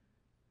night,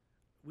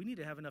 we need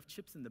to have enough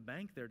chips in the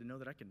bank there to know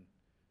that I can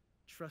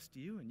trust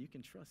you and you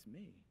can trust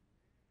me.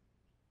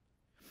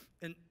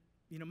 And,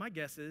 my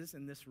guess is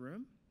in this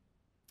room,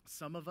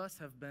 some of us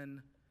have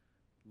been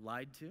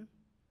lied to,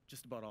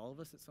 just about all of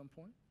us at some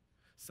point.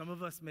 Some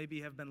of us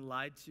maybe have been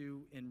lied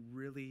to in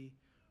really,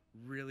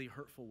 really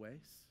hurtful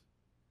ways.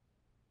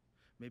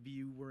 Maybe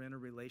you were in a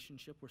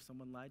relationship where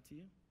someone lied to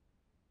you.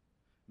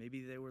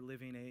 Maybe they were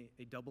living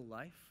a double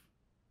life,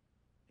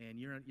 and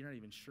you're not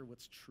even sure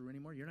what's true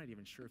anymore. You're not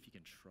even sure if you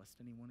can trust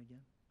anyone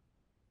again.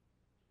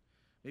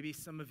 Maybe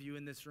some of you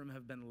in this room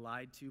have been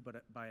lied to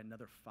by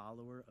another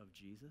follower of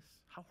Jesus.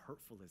 How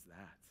hurtful is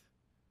that?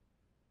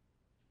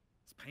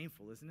 It's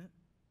painful, isn't it?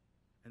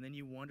 And then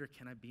you wonder,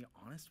 can I be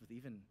honest with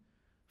even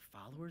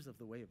followers of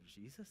the way of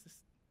Jesus?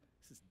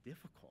 This is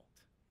difficult.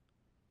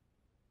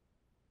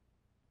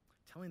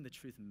 Telling the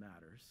truth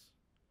matters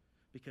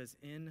because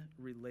in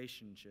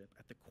relationship,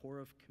 at the core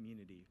of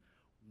community,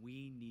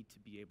 we need to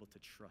be able to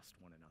trust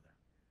one another,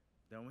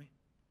 don't we?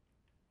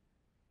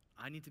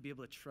 I need to be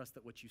able to trust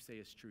that what you say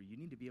is true. You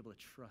need to be able to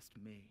trust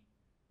me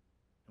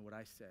and what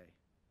I say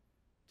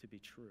to be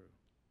true.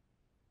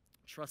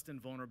 Trust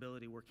and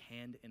vulnerability work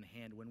hand in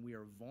hand. When we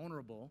are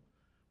vulnerable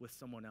with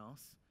someone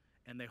else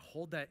and they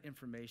hold that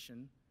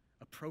information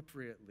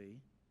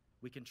appropriately,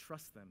 we can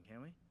trust them,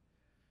 can't we?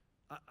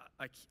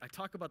 I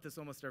talk about this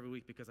almost every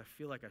week because I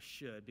feel like I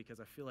should, because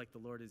I feel like the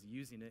Lord is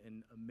using it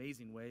in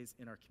amazing ways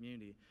in our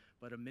community.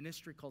 But a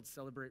ministry called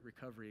Celebrate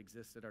Recovery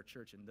exists at our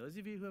church. And those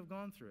of you who have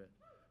gone through it,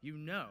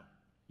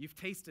 you've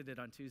tasted it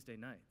on Tuesday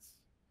nights.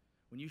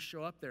 When you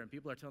show up there and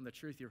people are telling the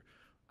truth,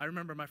 I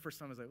remember my first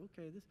time I was like,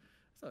 okay,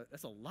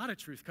 that's a lot of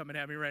truth coming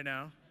at me right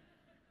now.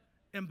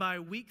 And by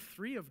week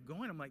 3 of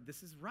going, I'm like,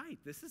 this is right.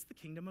 This is the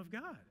kingdom of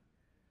God.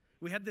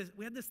 We had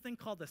this thing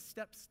called a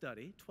step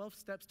study, 12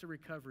 Steps to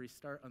Recovery,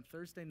 start on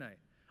Thursday night.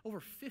 Over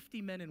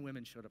 50 men and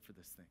women showed up for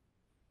this thing.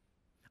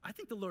 I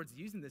think the Lord's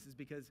using this is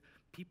because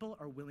people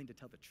are willing to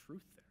tell the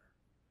truth there.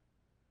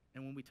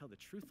 And when we tell the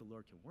truth, the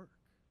Lord can work.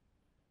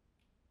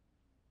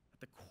 At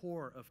the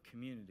core of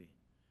community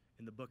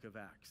in the book of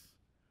Acts,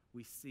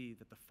 we see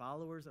that the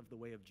followers of the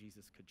way of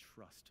Jesus could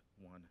trust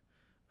one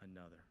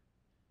another.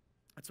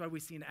 That's why we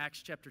see in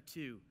Acts chapter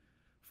 2,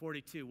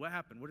 42, what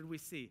happened? What did we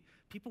see?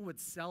 People would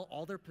sell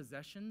all their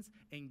possessions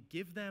and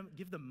give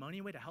the money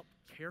away to help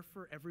care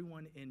for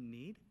everyone in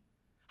need.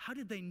 How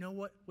did they know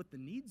what the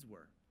needs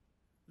were?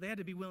 They had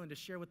to be willing to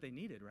share what they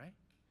needed, right?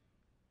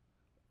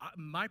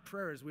 My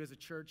prayer is we as a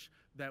church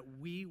that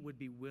we would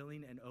be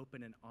willing and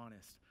open and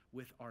honest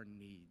with our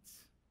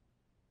needs.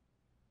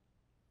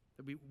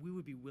 That we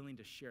would be willing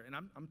to share. And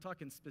I'm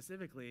talking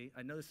specifically,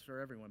 I know this is for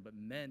everyone, but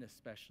men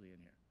especially in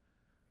here.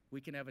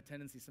 We can have a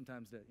tendency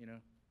sometimes to,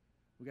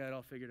 we got it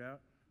all figured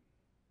out.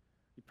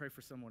 You pray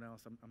for someone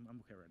else. I'm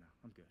okay right now.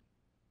 I'm good.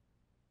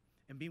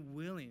 And be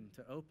willing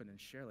to open and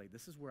share, like,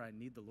 this is where I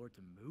need the Lord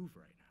to move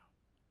right now.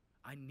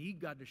 I need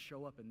God to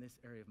show up in this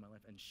area of my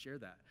life and share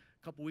that.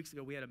 A couple weeks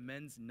ago, we had a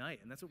men's night,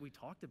 and that's what we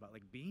talked about,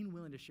 like being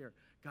willing to share.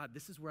 God,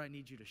 this is where I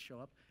need you to show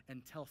up,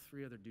 and tell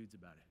 3 other dudes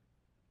about it.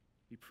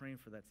 Be praying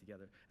for that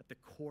together. At the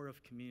core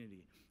of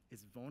community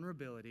is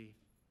vulnerability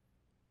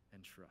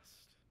and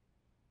trust.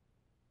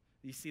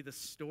 You see the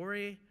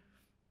story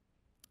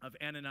of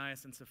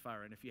Ananias and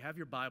Sapphira, and if you have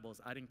your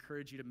Bibles, I'd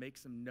encourage you to make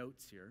some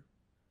notes here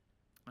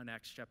on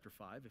Acts chapter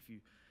 5. If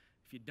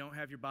you don't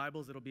have your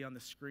Bibles, it'll be on the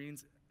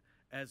screens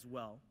as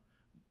well.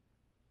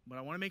 But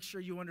I want to make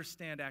sure you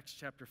understand Acts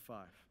chapter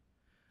 5.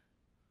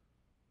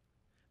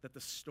 That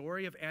the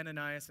story of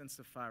Ananias and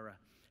Sapphira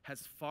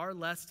has far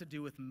less to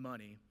do with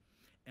money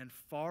and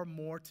far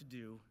more to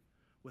do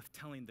with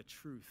telling the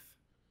truth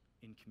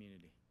in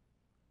community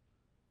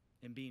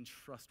and being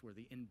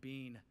trustworthy and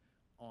being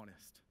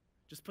honest.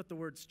 Just put the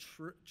words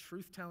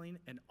truth-telling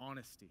and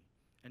honesty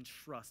and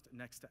trust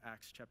next to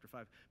Acts chapter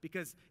 5.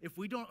 Because if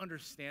we don't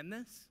understand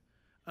this,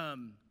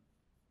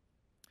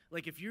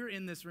 like if you're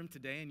in this room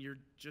today and you're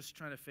just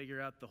trying to figure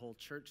out the whole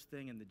church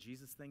thing and the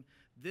Jesus thing,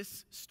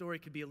 this story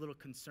could be a little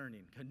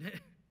concerning, couldn't it?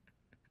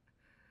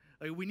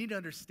 Like we need to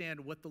understand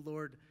what the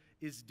Lord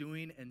is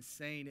doing and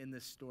saying in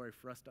this story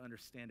for us to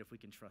understand if we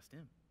can trust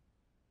him.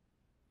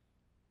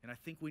 And I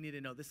think we need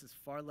to know this is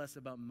far less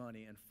about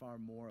money and far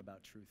more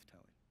about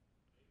truth-telling.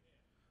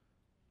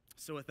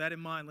 So with that in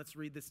mind, let's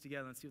read this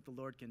together and see what the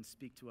Lord can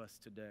speak to us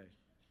today.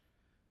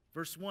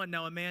 Verse 1,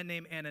 now a man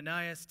named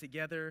Ananias,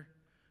 together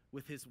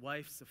with his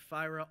wife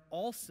Sapphira,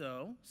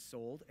 also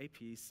sold a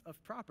piece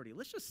of property.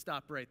 Let's just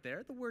stop right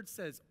there. The word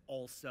says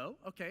also,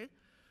 okay?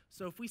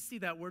 So if we see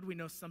that word, we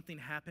know something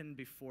happened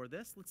before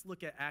this. Let's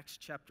look at Acts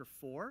chapter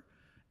 4,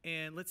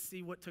 and let's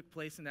see what took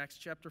place in Acts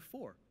chapter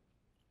 4.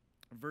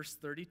 Verse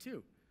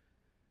 32.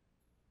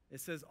 It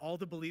says, all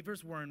the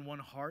believers were in one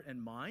heart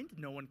and mind.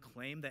 No one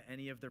claimed that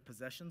any of their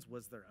possessions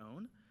was their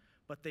own,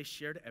 but they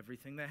shared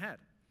everything they had.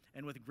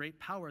 And with great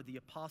power, the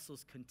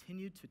apostles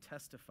continued to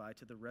testify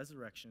to the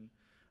resurrection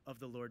of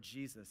the Lord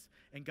Jesus.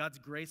 And God's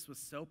grace was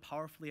so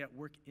powerfully at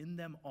work in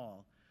them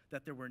all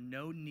that there were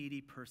no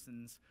needy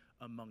persons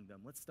among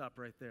them. Let's stop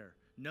right there.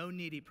 No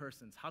needy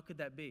persons. How could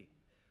that be?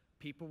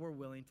 People were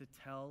willing to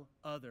tell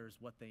others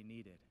what they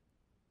needed.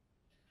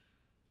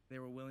 They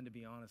were willing to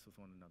be honest with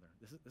one another.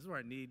 This is where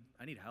I need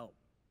help.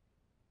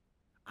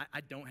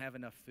 I don't have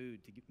enough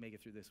food to make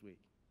it through this week.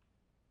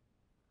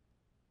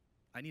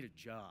 I need a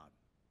job.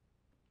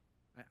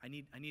 I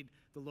need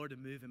the Lord to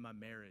move in my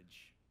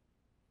marriage.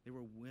 They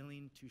were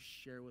willing to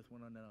share with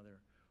one another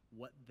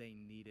what they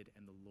needed,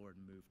 and the Lord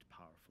moved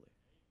powerfully.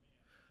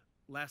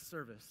 Last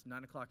service,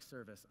 9 o'clock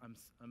service,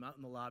 I'm out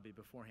in the lobby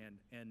beforehand,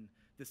 and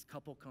this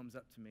couple comes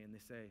up to me and they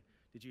say,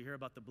 did you hear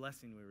about the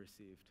blessing we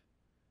received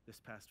this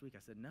past week? I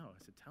said, no.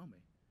 I said, tell me.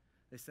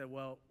 They said,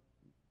 well,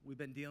 we've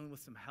been dealing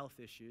with some health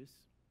issues,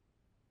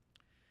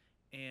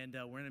 and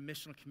we're in a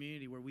missional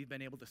community where we've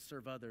been able to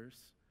serve others.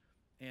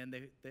 And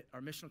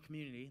our missional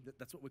community,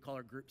 that's what we call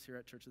our groups here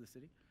at Church of the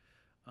City.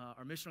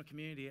 Our missional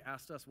community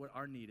asked us what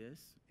our need is,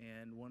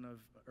 and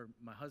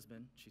my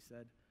husband, she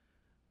said,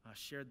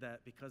 shared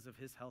that because of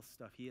his health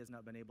stuff, he has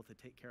not been able to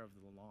take care of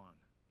the lawn.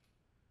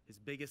 His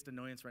biggest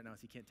annoyance right now is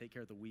he can't take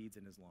care of the weeds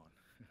in his lawn.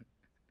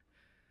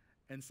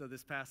 And so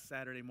this past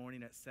Saturday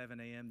morning at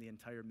 7 a.m., the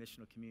entire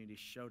missional community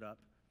showed up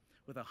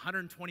with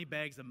 120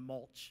 bags of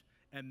mulch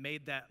and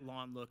made that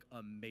lawn look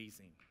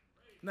amazing.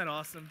 Isn't that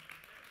awesome?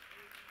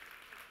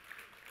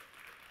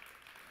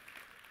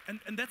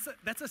 And that's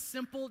the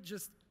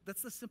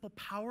simple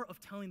power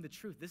of telling the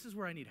truth. This is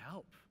where I need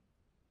help.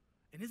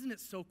 And isn't it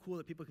so cool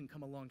that people can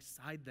come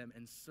alongside them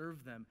and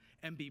serve them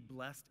and be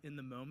blessed in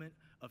the moment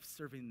of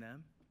serving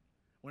them?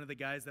 One of the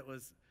guys that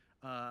was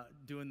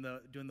doing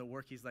the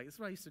work, he's like, this is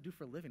what I used to do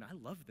for a living. I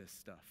love this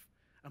stuff.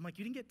 I'm like,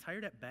 you didn't get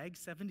tired at bag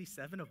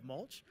 77 of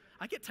mulch?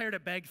 I get tired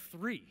at bag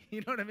 3. You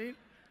know what I mean?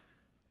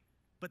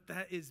 But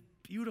that is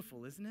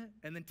beautiful, isn't it?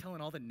 And then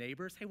telling all the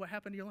neighbors, hey, what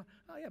happened to your lawn?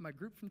 Oh, yeah, my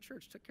group from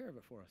church took care of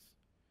it for us.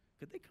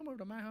 Could they come over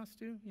to my house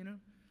too, you know?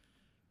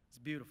 It's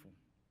beautiful.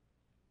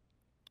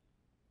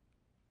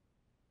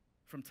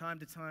 From time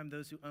to time,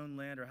 those who owned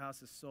land or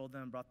houses sold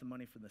them, brought the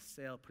money from the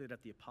sale, put it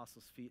at the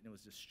apostles' feet, and it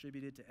was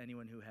distributed to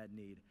anyone who had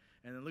need.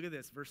 And then look at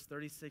this, verse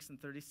 36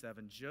 and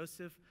 37.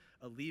 Joseph,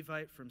 a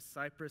Levite from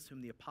Cyprus,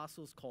 whom the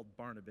apostles called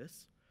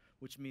Barnabas,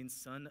 which means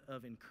son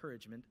of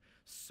encouragement,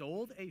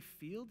 sold a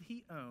field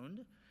he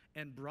owned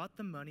and brought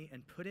the money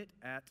and put it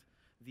at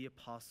the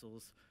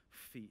apostles'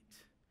 feet.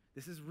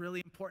 This is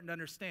really important to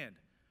understand.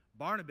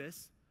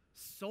 Barnabas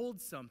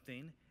sold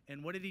something,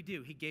 and what did he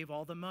do? He gave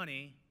all the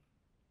money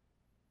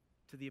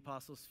to the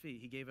apostles' feet.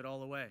 He gave it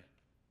all away.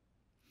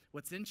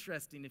 What's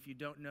interesting, if you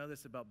don't know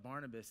this about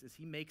Barnabas, is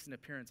he makes an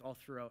appearance all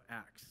throughout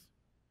Acts.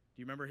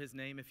 Do you remember his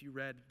name if you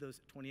read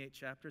those 28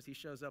 chapters? He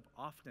shows up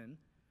often.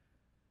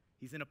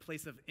 He's in a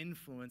place of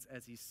influence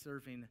as he's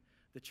serving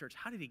the church.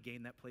 How did he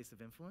gain that place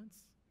of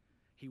influence?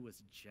 He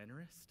was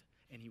generous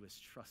and he was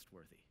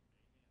trustworthy.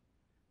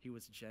 He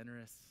was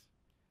generous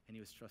and he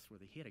was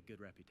trustworthy. He had a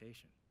good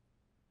reputation.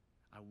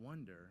 I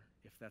wonder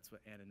if that's what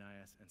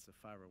Ananias and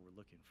Sapphira were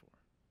looking for.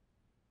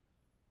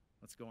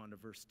 Let's go on to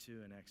verse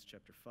 2 in Acts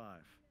chapter 5.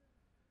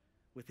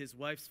 With his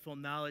wife's full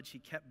knowledge, he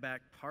kept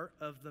back part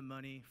of the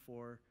money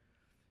for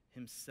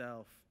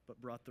himself, but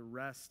brought the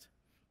rest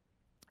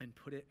and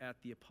put it at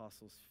the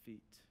apostles'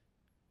 feet.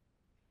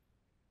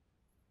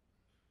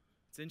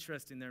 It's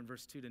interesting there in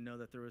verse 2 to know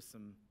that there was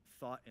some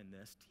thought in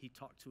this. He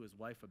talked to his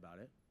wife about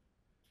it.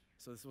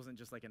 So this wasn't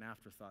just like an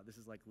afterthought. This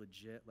is like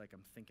legit, like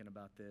I'm thinking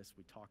about this.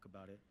 We talk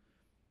about it.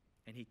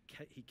 And he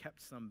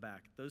kept some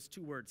back. Those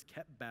two words,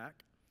 kept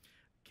back,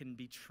 can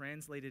be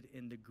translated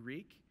into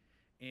Greek,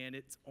 and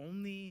it's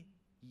only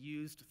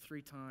used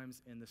 3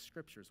 times in the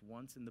scriptures,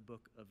 once in the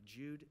book of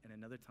Jude and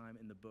another time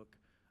in the book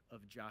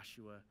of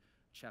Joshua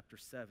chapter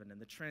 7. And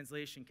the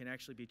translation can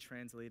actually be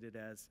translated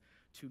as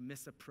to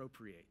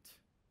misappropriate.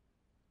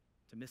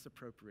 To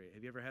misappropriate.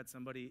 Have you ever had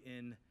somebody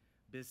in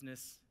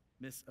business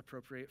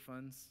misappropriate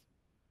funds?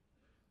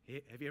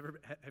 Have you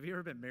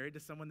ever been married to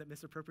someone that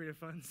misappropriated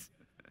funds?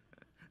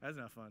 That's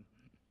not fun.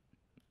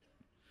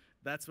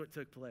 That's what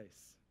took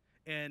place.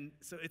 And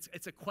so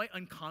it's a quite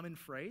uncommon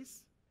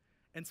phrase.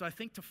 And so I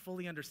think to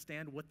fully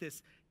understand what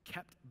this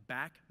kept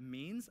back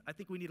means, I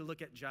think we need to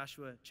look at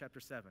Joshua chapter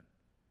 7.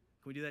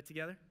 Can we do that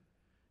together?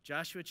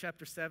 Joshua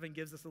chapter 7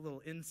 gives us a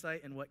little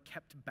insight in what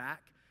kept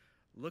back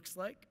looks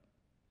like.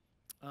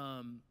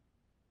 In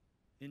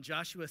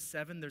Joshua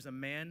 7, there's a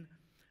man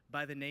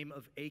by the name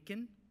of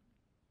Achan.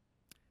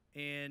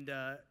 And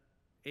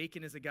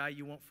Achan is a guy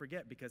you won't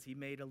forget because he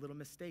made a little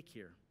mistake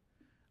here.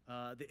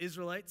 The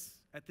Israelites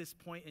at this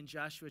point in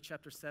Joshua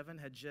chapter 7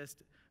 had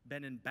just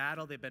been in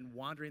battle. They've been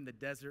wandering the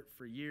desert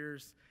for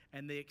years,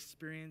 and they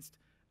experienced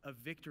a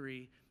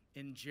victory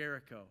in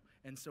Jericho.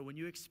 And so when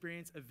you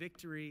experience a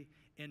victory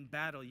in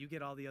battle, you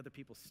get all the other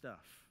people's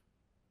stuff.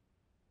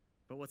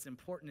 But what's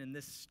important in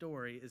this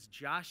story is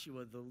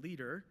Joshua, the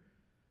leader,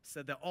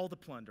 said that all the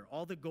plunder,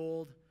 all the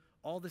gold,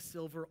 all the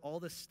silver,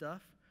 all the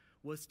stuff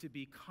was to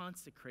be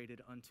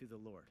consecrated unto the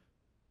Lord.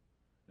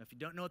 Now, if you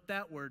don't know what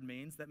that word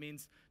means, that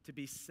means to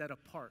be set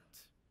apart.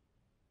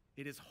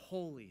 It is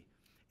holy.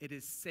 It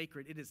is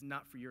sacred. It is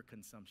not for your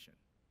consumption.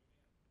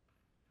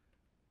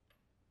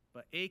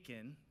 But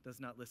Achan does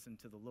not listen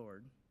to the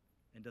Lord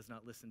and does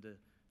not listen to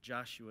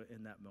Joshua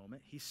in that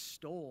moment. He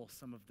stole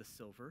some of the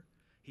silver.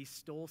 He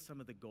stole some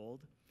of the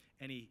gold,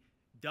 and he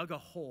dug a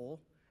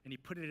hole, and he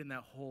put it in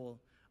that hole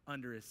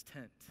under his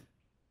tent.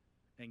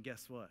 And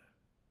guess what?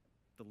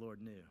 The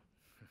Lord knew.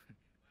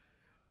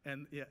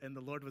 and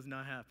the Lord was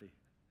not happy.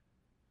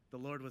 The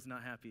Lord was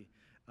not happy.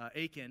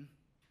 Achan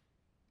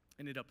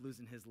ended up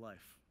losing his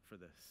life for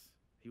this.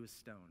 He was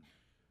stoned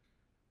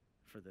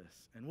for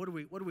this. And what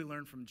do we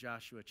learn from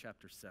Joshua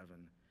chapter 7?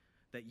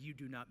 That you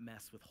do not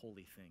mess with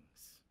holy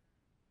things.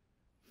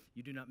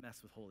 You do not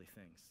mess with holy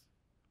things.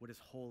 What is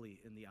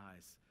holy in the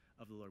eyes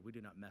of the Lord? We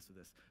do not mess with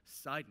this.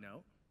 Side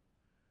note,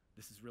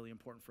 this is really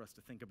important for us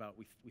to think about.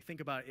 We think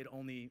about it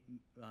only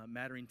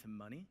mattering to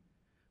money,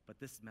 but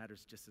this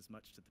matters just as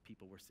much to the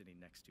people we're sitting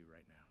next to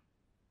right now.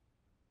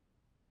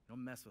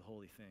 Don't mess with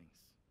holy things.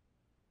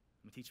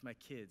 I'm going to teach my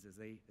kids as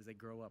they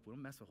grow up. We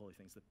don't mess with holy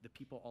things. The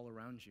people all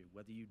around you,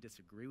 whether you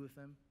disagree with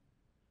them,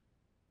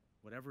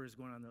 whatever is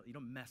going on, you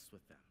don't mess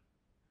with them.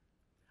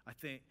 I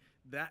think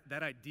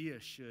that idea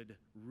should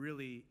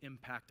really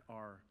impact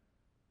our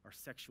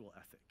sexual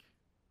ethic.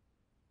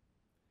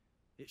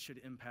 It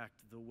should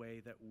impact the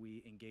way that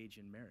we engage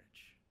in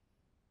marriage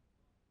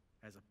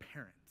as a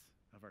parent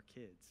of our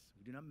kids.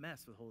 We do not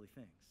mess with holy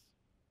things.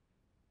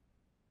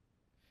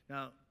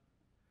 Now,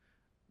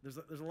 there's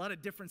a lot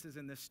of differences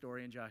in this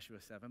story in Joshua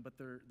 7, but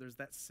there's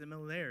that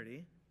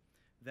similarity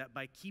that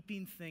by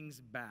keeping things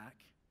back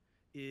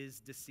is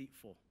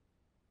deceitful.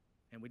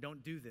 And we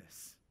don't do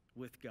this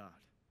with God.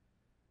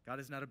 God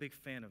is not a big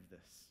fan of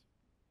this.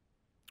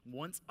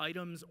 Once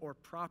items or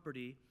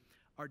property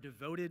are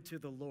devoted to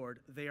the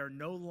Lord, they are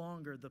no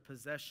longer the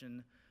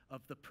possession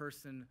of the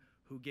person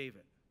who gave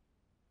it.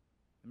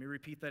 Let me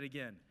repeat that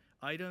again.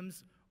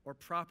 Items or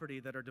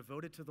property that are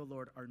devoted to the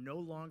Lord are no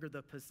longer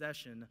the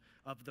possession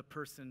of the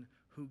person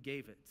who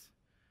gave it.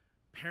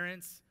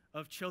 Parents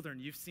of children,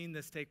 you've seen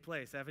this take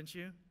place, haven't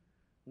you?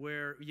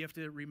 where you have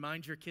to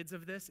remind your kids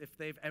of this if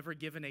they've ever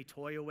given a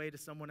toy away to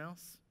someone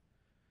else.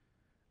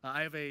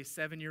 I have a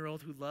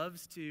 7-year-old who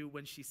loves to,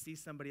 when she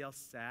sees somebody else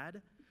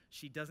sad,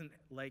 she doesn't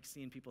like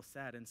seeing people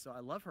sad. And so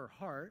I love her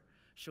heart.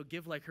 She'll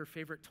give like her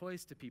favorite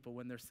toys to people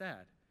when they're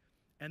sad.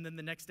 And then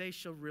the next day,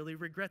 she'll really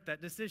regret that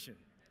decision.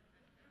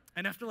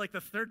 And after like the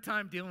third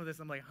time dealing with this,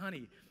 I'm like,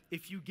 honey,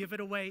 if you give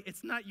it away,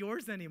 it's not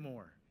yours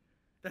anymore.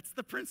 That's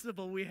the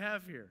principle we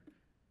have here.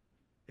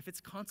 If it's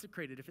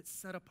consecrated, if it's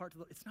set apart,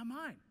 it's not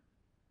mine.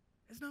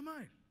 It's not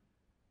mine.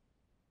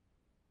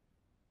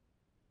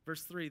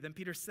 Verse 3, then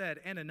Peter said,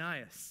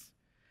 Ananias,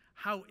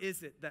 how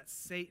is it that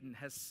Satan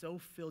has so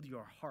filled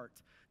your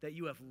heart that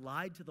you have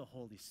lied to the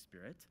Holy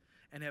Spirit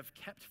and have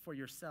kept for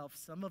yourself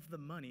some of the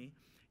money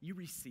you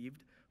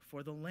received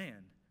for the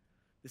land?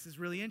 This is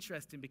really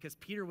interesting because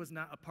Peter was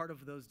not a part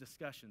of those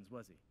discussions,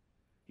 was he?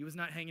 He was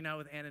not hanging out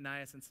with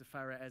Ananias and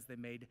Sapphira as they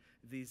made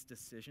these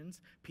decisions.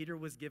 Peter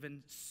was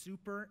given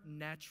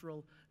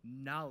supernatural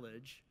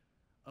knowledge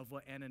of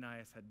what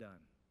Ananias had done.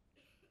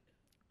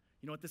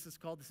 You know what this is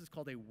called? This is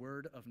called a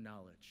word of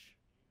knowledge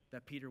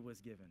that Peter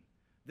was given.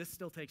 This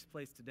still takes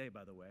place today,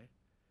 by the way.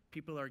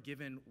 People are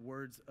given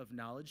words of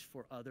knowledge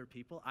for other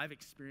people. I've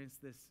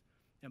experienced this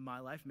in my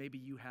life. Maybe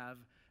you have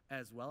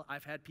as well.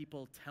 I've had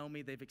people tell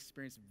me they've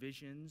experienced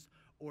visions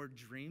or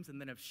dreams and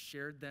then have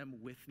shared them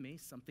with me,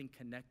 something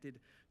connected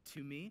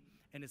to me,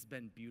 and it's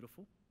been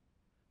beautiful.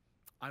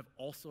 I've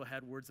also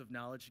had words of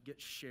knowledge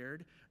get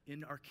shared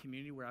in our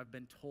community where I've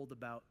been told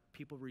about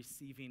people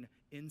receiving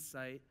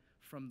insight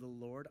from the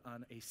Lord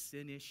on a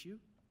sin issue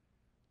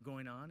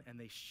going on, and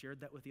they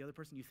shared that with the other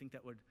person. You think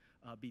that would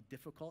be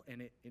difficult,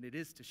 and it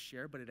is to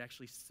share, but it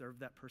actually served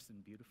that person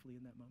beautifully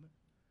in that moment.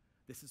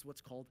 This is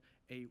what's called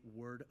a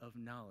word of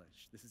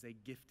knowledge. This is a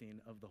gifting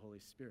of the Holy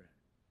Spirit,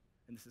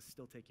 and this is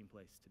still taking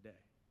place today.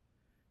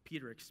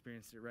 Peter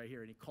experienced it right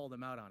here, and he called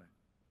him out on it.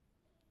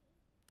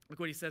 Look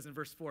what he says in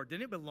verse 4.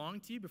 Didn't it belong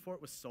to you before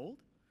it was sold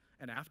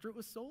and after it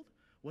was sold?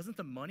 Wasn't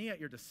the money at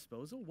your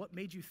disposal? What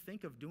made you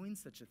think of doing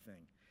such a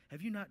thing?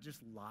 Have you not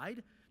just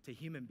lied to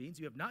human beings?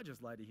 You have not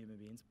just lied to human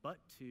beings, but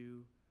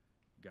to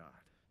God.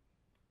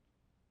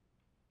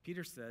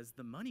 Peter says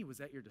the money was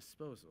at your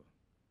disposal.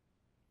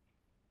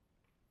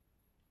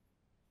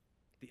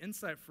 The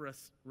insight for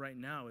us right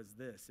now is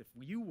this. If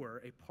you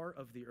were a part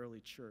of the early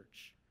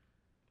church,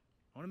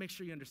 I want to make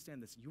sure you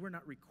understand this. You were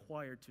not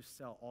required to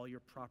sell all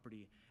your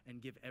property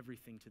and give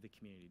everything to the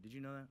community. Did you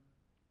know that?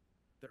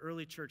 The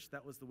early church,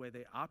 that was the way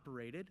they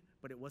operated,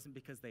 but it wasn't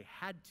because they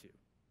had to.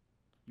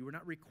 You were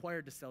not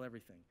required to sell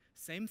everything.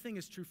 Same thing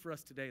is true for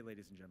us today,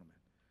 ladies and gentlemen.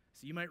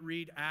 So you might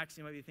read Acts,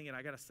 you might be thinking,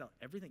 I got to sell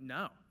everything.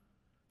 No,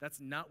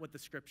 that's not what the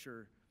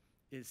scripture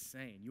is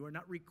saying. You are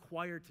not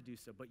required to do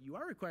so, but you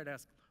are required to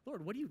ask,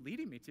 Lord, what are you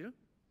leading me to?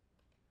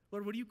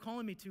 Lord, what are you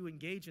calling me to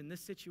engage in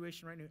this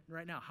situation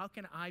right now? How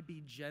can I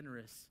be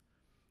generous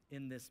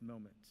in this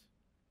moment?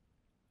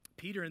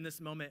 Peter, in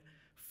this moment,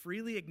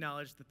 freely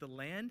acknowledged that the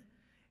land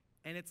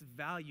and its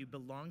value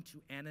belonged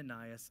to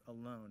Ananias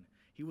alone.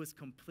 He was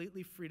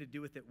completely free to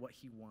do with it what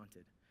he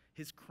wanted.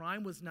 His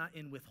crime was not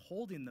in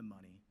withholding the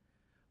money,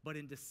 but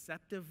in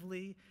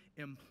deceptively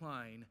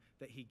implying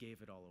that he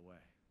gave it all away.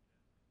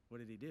 What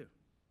did he do?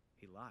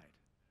 He lied.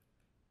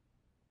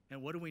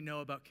 And what do we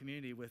know about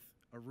community with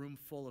a room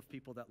full of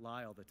people that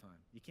lie all the time?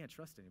 You can't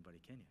trust anybody,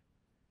 can you?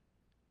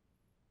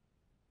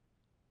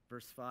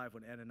 Verse 5,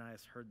 when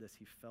Ananias heard this,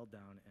 he fell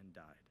down and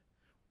died.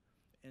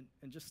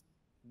 And just,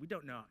 we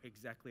don't know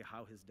exactly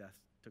how his death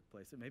took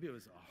place. Maybe it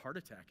was a heart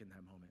attack in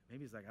that moment.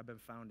 Maybe he's like, I've been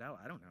found out.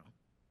 I don't know.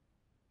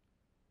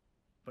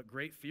 But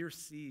great fear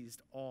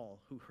seized all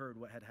who heard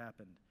what had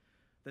happened.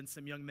 Then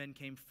some young men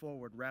came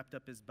forward, wrapped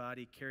up his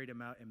body, carried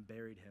him out, and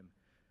buried him.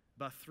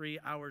 About 3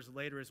 hours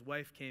later, his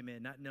wife came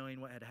in, not knowing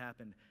what had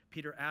happened.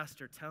 Peter asked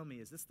her, tell me,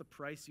 is this the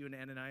price you and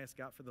Ananias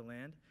got for the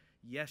land?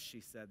 Yes,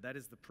 she said, that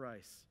is the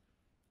price.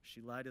 She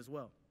lied as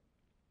well.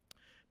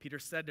 Peter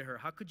said to her,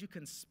 how could you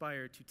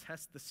conspire to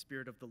test the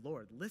Spirit of the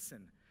Lord?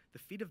 Listen, the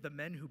feet of the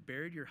men who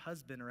buried your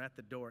husband are at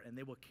the door, and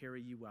they will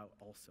carry you out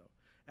also.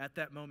 At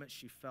that moment,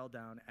 she fell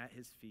down at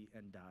his feet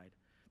and died.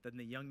 Then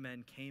the young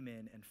men came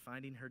in, and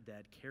finding her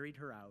dead, carried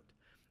her out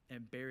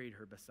and buried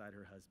her beside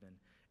her husband.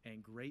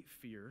 And great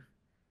fear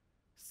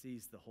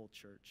seized the whole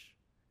church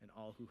and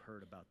all who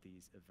heard about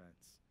these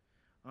events.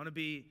 I want to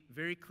be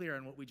very clear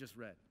on what we just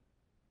read.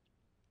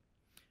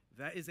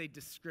 That is a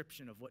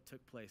description of what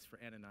took place for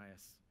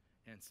Ananias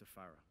and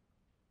Sapphira.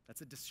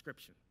 That's a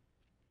description.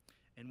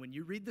 And when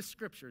you read the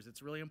scriptures,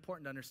 it's really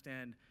important to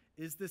understand,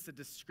 is this a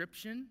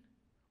description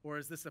or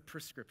is this a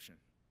prescription?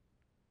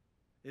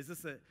 Is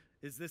this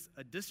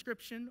a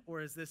description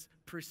or is this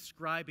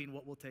prescribing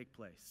what will take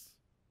place?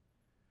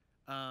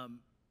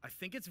 I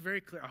think it's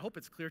very clear, I hope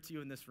it's clear to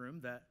you in this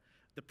room that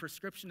the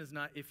prescription is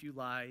not if you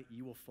lie,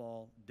 you will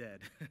fall dead.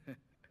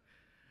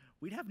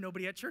 We'd have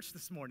nobody at church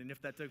this morning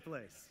if that took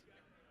place.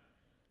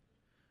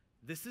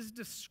 This is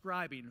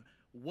describing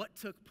what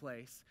took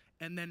place,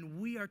 and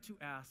then we are to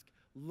ask,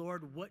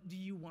 Lord, what do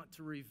you want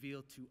to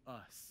reveal to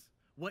us?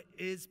 What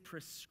is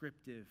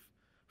prescriptive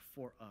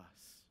for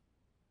us?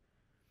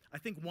 I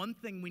think one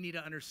thing we need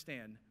to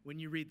understand when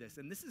you read this,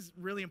 and this is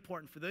really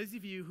important for those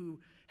of you who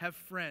have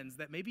friends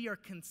that maybe are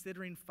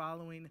considering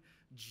following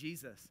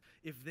Jesus,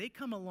 if they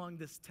come along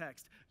this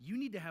text, you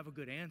need to have a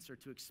good answer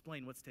to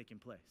explain what's taking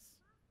place.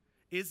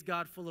 Is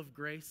God full of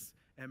grace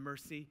and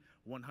mercy?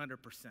 100%.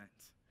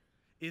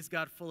 Is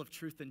God full of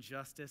truth and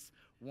justice?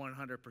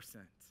 100%.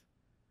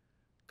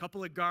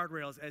 Couple of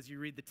guardrails as you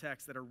read the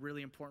text that are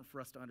really important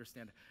for us to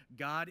understand.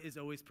 God is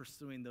always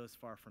pursuing those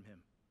far from him.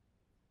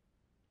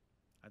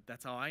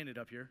 That's how I ended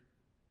up here.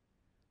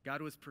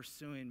 God was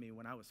pursuing me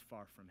when I was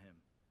far from him.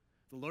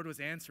 The Lord was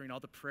answering all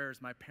the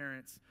prayers my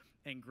parents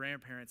and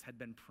grandparents had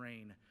been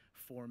praying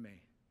for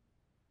me.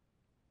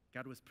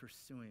 God was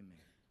pursuing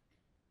me.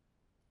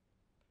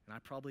 And I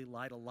probably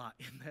lied a lot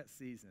in that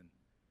season.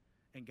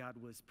 And God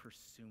was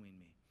pursuing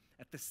me.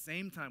 At the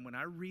same time, when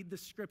I read the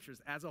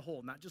scriptures as a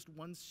whole, not just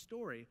one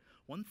story,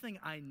 one thing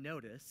I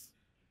notice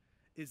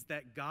is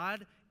that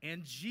God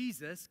and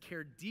Jesus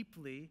care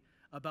deeply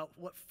about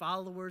what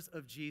followers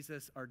of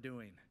Jesus are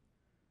doing.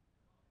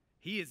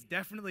 He is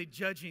definitely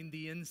judging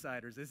the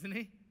insiders, isn't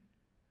he?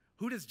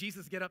 Who does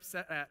Jesus get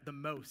upset at the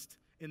most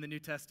in the New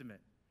Testament?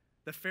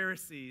 The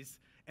Pharisees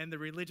and the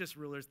religious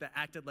rulers that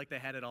acted like they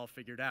had it all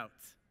figured out,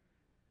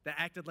 that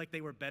acted like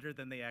they were better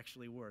than they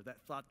actually were,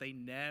 that thought they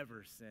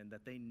never sinned,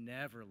 that they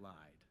never lied.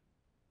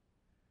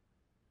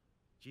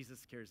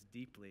 Jesus cares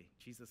deeply.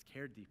 Jesus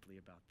cared deeply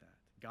about that.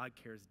 God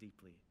cares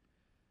deeply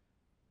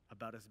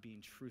about us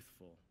being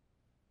truthful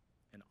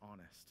and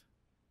honest,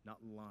 not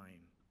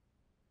lying.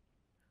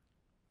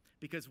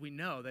 Because we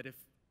know that if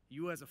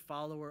you as a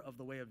follower of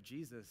the way of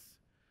Jesus,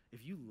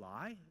 if you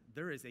lie,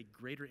 there is a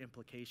greater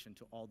implication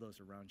to all those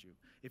around you.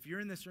 If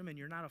you're in this room and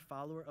you're not a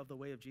follower of the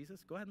way of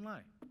Jesus, go ahead and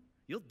lie.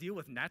 You'll deal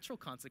with natural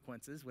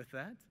consequences with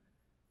that.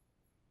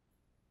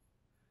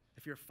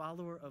 If you're a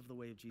follower of the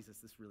way of Jesus,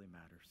 this really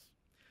matters.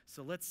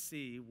 So let's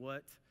see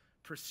what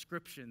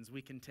prescriptions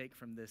we can take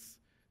from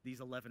these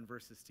 11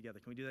 verses together.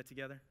 Can we do that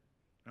together?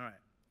 All right.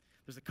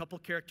 There's a couple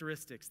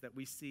characteristics that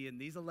we see in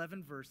these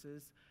 11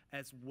 verses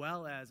as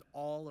well as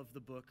all of the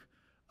book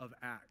of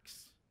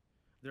Acts.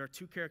 There are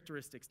two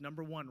characteristics.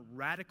 Number one,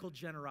 radical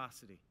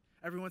generosity.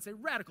 Everyone say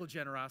radical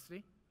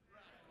generosity.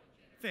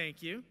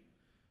 Thank you.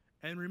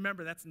 And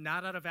remember, that's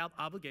not out of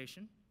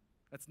obligation.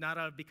 That's not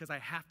out of because I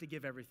have to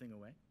give everything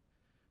away.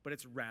 But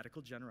it's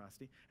radical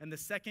generosity. And the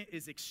second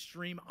is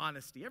extreme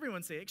honesty.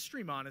 Everyone say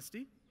extreme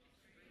honesty.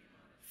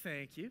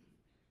 Thank you.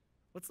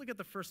 Let's look at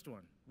the first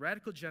one,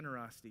 radical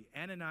generosity.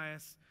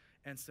 Ananias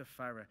and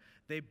Sapphira.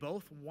 They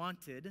both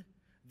wanted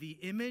the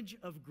image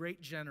of great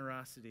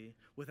generosity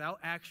without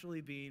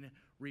actually being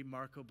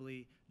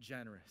remarkably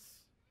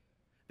generous.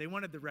 They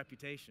wanted the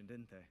reputation,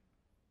 didn't they?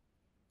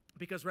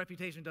 Because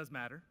reputation does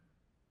matter.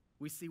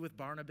 We see with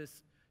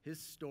Barnabas, his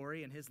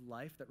story and his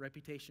life, that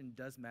reputation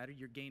does matter.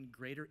 You gain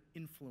greater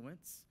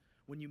influence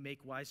when you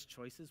make wise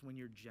choices, when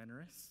you're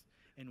generous,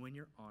 and when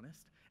you're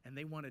honest. And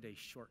they wanted a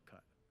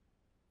shortcut.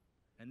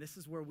 And this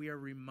is where we are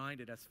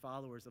reminded as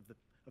followers of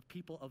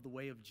people of the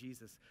way of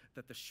Jesus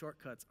that the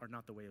shortcuts are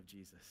not the way of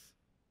Jesus.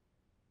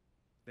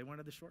 They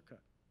wanted the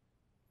shortcut.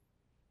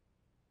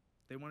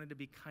 They wanted to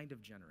be kind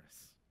of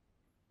generous.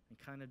 And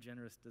kind of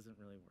generous doesn't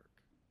really work.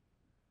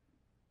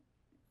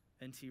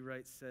 N.T.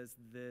 Wright says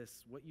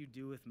this, what you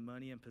do with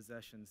money and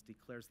possessions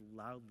declares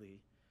loudly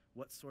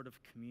what sort of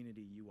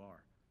community you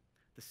are.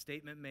 The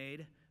statement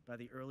made by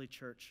the early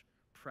church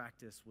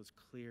practice was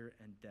clear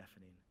and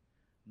deafening.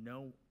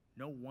 No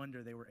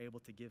wonder they were able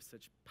to give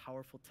such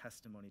powerful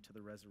testimony to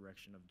the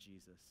resurrection of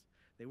Jesus.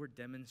 They were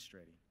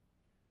demonstrating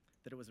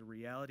that it was a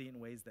reality in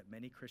ways that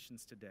many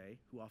Christians today,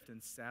 who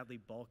often sadly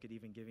balk at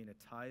even giving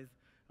a tithe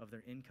of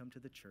their income to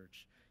the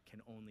church,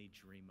 can only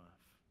dream of.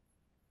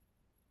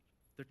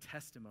 Their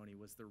testimony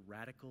was their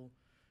radical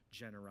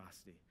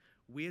generosity.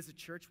 We as a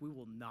church, we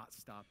will not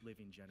stop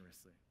living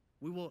generously.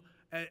 We will,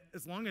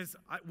 as long as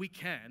we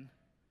can,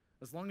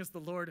 as long as the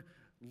Lord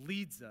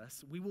leads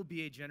us, we will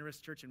be a generous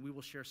church, and we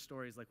will share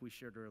stories like we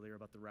shared earlier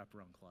about the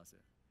wraparound closet.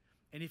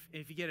 And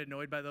if you get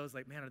annoyed by those,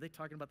 like, man, are they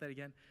talking about that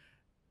again?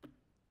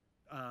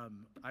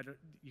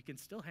 You can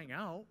still hang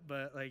out,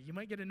 but like you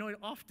might get annoyed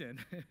often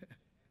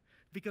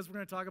because we're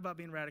going to talk about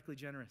being radically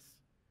generous.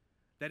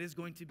 That is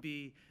going to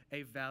be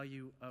a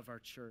value of our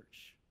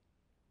church.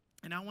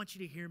 And I want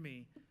you to hear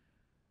me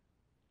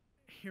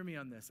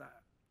on this.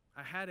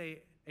 I had a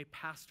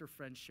pastor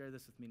friend share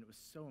this with me, and it was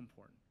so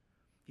important.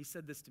 He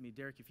said this to me,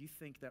 Derek, if you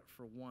think that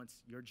for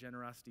once your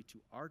generosity to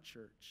our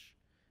church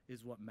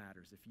is what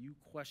matters, if you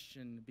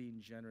question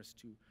being generous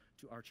to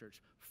our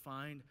church,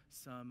 find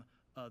some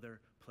other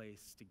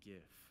place to give.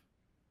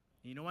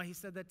 And you know why he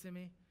said that to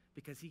me?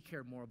 Because he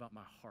cared more about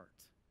my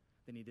heart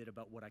than he did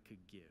about what I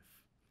could give.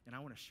 And I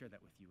want to share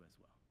that with you as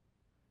well.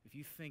 If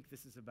you think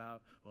this is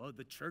about, well,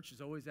 the church is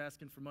always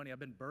asking for money. I've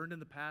been burned in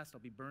the past. I'll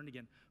be burned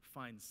again.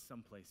 Find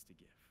some place to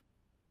give.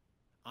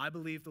 I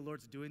believe the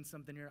Lord's doing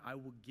something here. I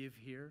will give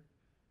here.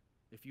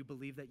 If you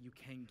believe that, you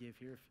can give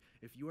here.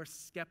 If you are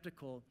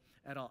skeptical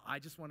at all, I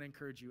just want to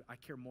encourage you. I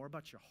care more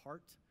about your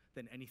heart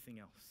than anything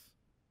else.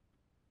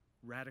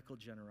 Radical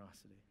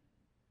generosity.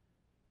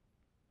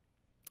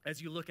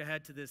 as you look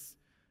ahead to this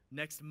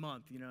next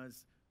month,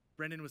 as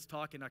Brendan was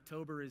talking,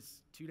 October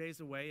is 2 days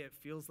away. It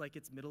feels like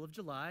it's middle of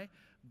July,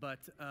 but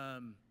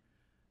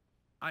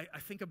I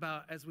think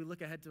about, as we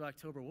look ahead to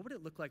October, what would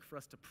it look like for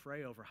us to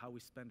pray over how we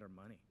spend our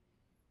money?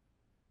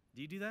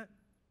 Do you do that?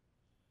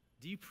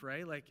 Do you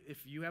pray, like,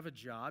 if you have a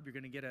job, you're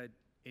going to get an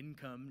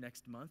income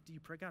next month, do you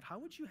pray, God, how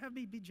would you have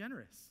me be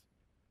generous?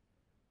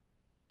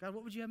 God,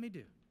 what would you have me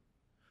do?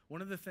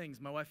 One of the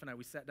things, my wife and I,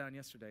 we sat down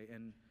yesterday,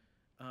 and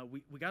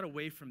we got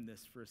away from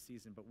this for a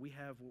season, but we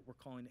have what we're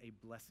calling a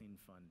blessing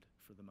fund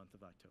for the month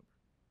of October.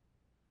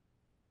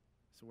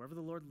 So wherever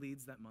the Lord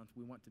leads that month,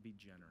 we want to be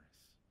generous.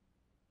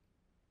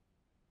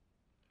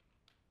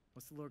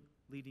 What's the Lord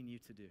leading you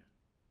to do?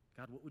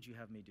 God, what would you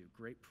have me do?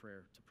 Great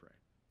prayer to pray.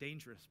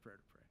 Dangerous prayer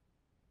to pray.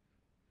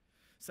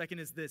 Second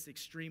is this,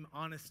 extreme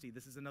honesty.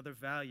 This is another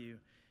value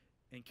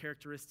and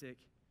characteristic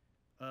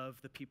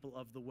of the people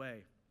of the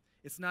way.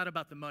 It's not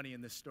about the money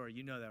in this story.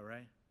 You know that,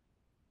 right?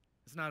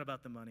 It's not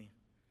about the money.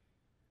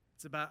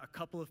 It's about a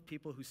couple of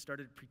people who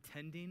started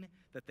pretending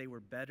that they were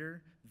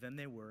better than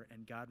they were,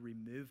 and God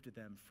removed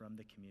them from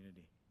the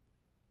community.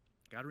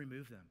 God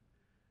removed them.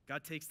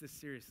 God takes this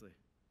seriously.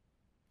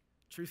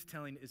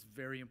 Truth-telling is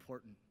very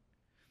important.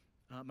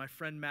 My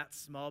friend Matt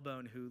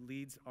Smallbone, who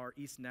leads our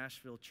East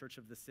Nashville Church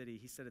of the City,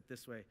 he said it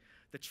this way: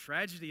 the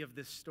tragedy of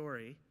this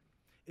story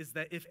is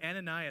that if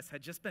Ananias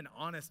had just been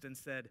honest and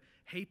said,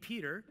 hey,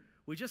 Peter,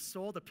 we just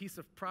sold a piece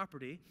of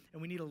property,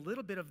 and we need a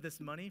little bit of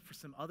this money for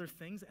some other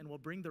things, and we'll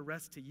bring the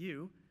rest to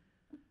you.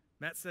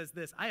 Matt says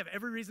this: I have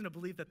every reason to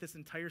believe that this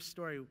entire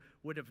story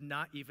would have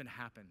not even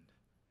happened.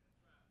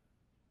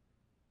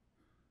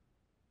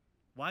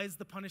 Why is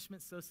the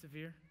punishment so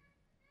severe?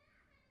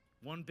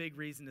 One big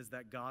reason is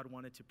that God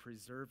wanted to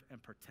preserve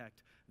and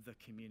protect the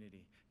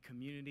community.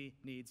 Community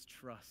needs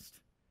trust.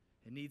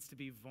 It needs to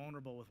be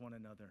vulnerable with one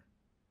another.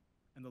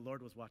 And the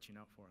Lord was watching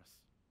out for us.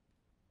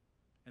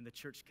 And the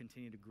church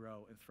continued to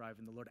grow and thrive,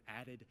 and the Lord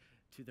added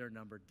to their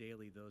number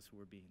daily those who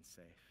were being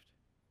saved.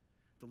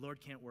 The Lord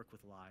can't work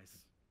with lies.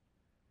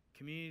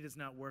 Community does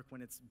not work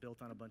when it's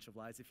built on a bunch of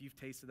lies. If you've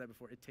tasted that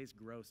before, it tastes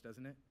gross,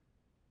 doesn't it?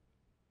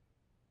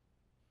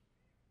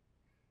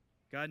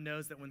 God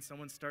knows that when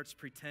someone starts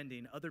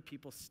pretending, other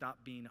people stop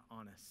being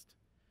honest,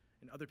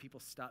 and other people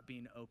stop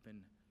being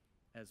open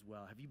as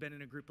well. Have you been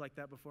in a group like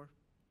that before?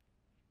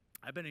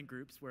 I've been in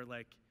groups where,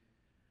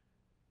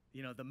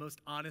 the most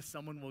honest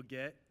someone will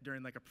get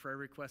during a prayer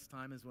request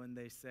time is when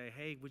they say,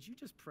 hey, would you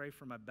just pray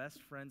for my best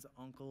friend's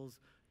uncle's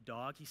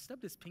dog? He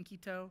stubbed his pinky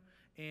toe,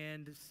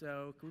 and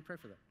so can we pray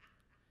for that?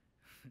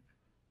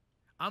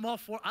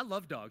 I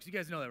love dogs. You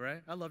guys know that,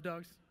 right? I love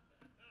dogs.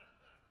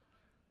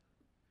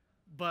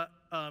 But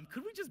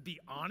could we just be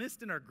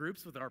honest in our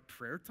groups with our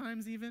prayer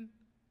times even?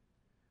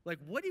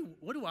 What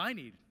do I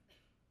need?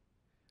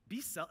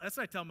 That's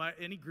what I tell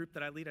any group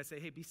that I lead. I say,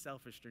 hey, be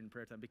selfish during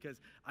prayer time, because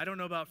I don't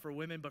know about for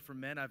women, but for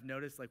men, I've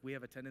noticed we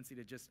have a tendency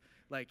to just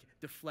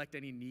deflect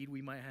any need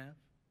we might have.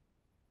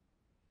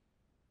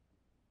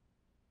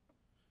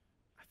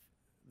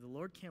 The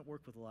Lord can't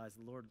work with lies.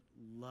 The Lord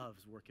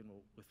loves working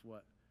with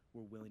what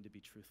we're willing to be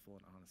truthful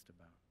and honest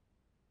about.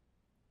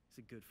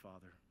 He's a good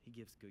Father. He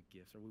gives good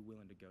gifts. Are we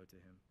willing to go to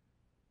him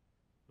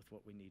with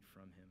what we need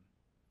from him?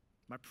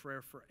 My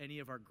prayer for any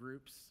of our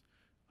groups,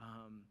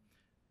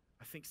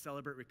 I think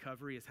Celebrate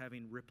Recovery is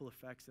having ripple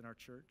effects in our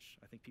church.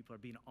 I think people are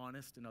being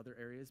honest in other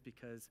areas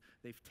because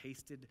they've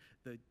tasted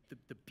the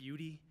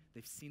beauty.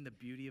 They've seen the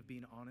beauty of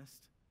being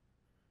honest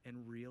and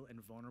real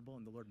and vulnerable,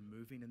 and the Lord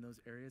moving in those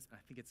areas. I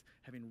think it's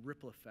having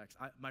ripple effects.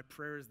 My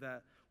prayer is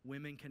that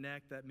Women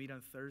Connect that meet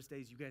on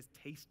Thursdays, you guys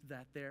taste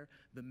that there.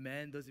 The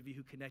men, those of you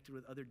who connected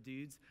with other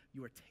dudes,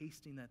 you are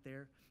tasting that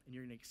there, and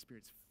you're going to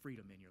experience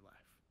freedom in your life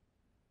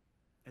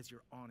as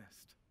you're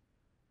honest.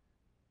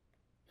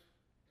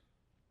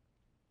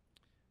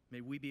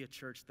 May we be a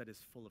church that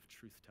is full of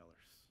truth tellers.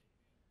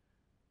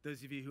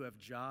 Those of you who have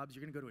jobs,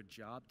 you're going to go to a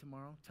job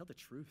tomorrow, tell the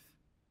truth.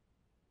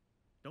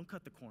 Don't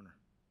cut the corner.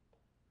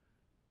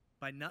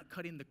 By not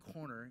cutting the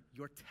corner,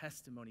 your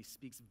testimony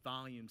speaks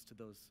volumes to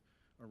those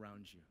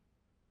around you.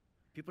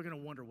 People are going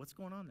to wonder, what's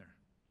going on there?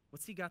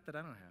 What's he got that I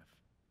don't have?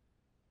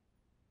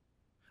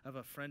 I have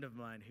a friend of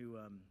mine who,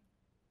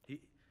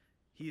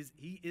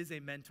 he is a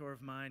mentor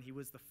of mine. He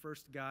was the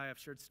first guy, I've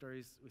shared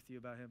stories with you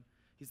about him.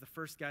 He's the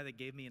first guy that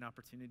gave me an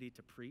opportunity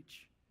to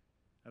preach.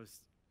 I was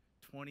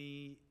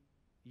 20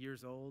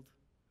 years old.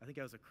 I think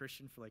I was a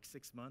Christian for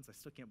 6 months. I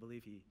still can't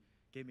believe he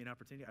gave me an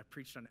opportunity. I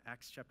preached on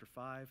Acts chapter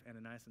 5,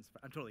 Ananias and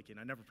Sapphira. I'm totally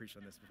kidding. I never preached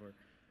on this before.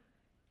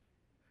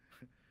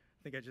 I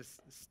think I just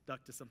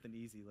stuck to something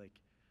easy,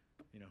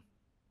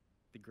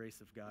 the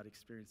grace of God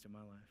experienced in my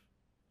life.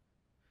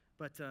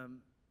 But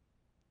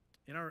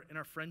in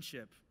our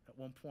friendship, at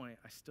one point,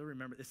 I still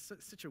remember, it's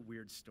such a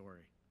weird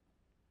story.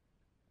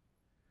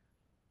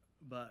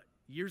 But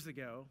years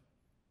ago,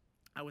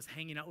 I was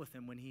hanging out with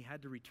him when he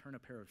had to return a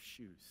pair of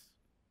shoes.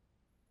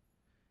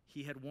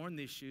 He had worn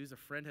these shoes. A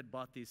friend had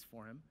bought these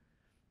for him.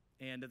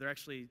 And they're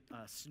actually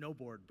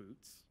snowboard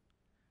boots.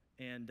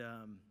 And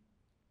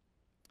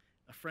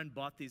a friend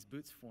bought these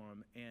boots for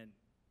him, and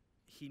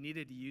he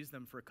needed to use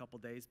them for a couple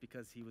days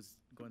because he was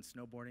going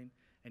snowboarding,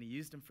 and he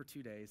used them for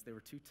 2 days. They were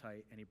too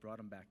tight, and he brought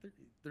them back.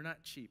 They're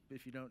not cheap.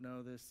 If you don't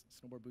know this,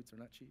 snowboard boots are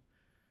not cheap.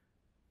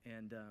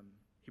 And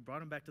he brought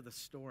them back to the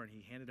store, and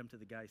he handed them to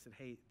the guy. He said,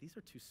 hey, these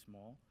are too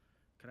small.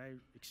 Could I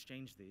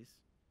exchange these?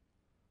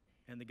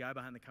 And the guy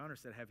behind the counter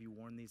said, have you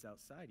worn these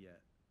outside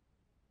yet?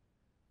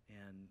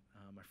 And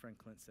my friend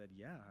Clint said,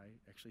 yeah, I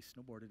actually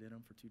snowboarded in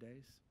them for 2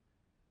 days.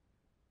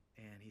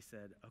 And he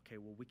said, okay,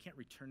 well, we can't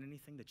return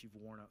anything that you've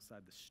worn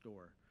outside the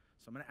store.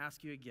 So I'm going to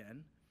ask you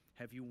again,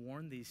 have you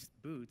worn these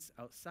boots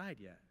outside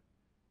yet?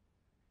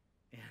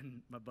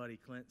 And my buddy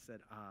Clint said,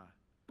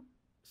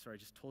 sorry, I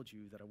just told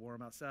you that I wore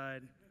them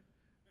outside,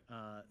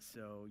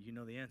 so you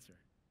know the answer.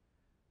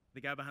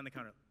 The guy behind the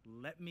counter,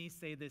 let me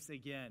say this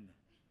again.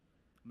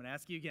 I'm going to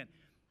ask you again.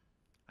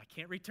 I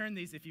can't return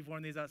these if you've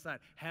worn these outside.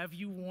 Have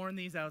you worn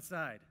these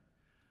outside?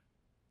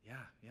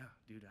 Yeah,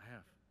 dude, I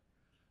have.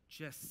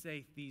 Just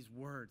say these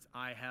words,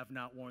 I have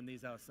not worn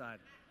these outside.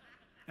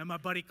 And my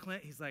buddy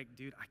Clint, he's like,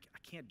 dude, I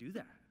can't do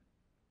that.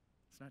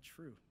 It's not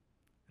true.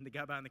 And the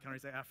guy behind the counter,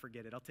 he's like,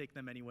 forget it. I'll take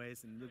them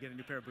anyways, and you'll get a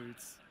new pair of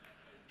boots.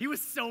 He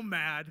was so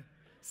mad,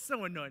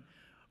 so annoyed.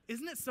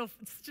 Isn't it such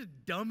a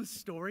dumb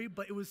story,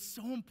 but it was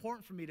so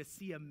important for me to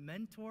see a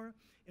mentor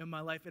in my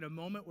life at a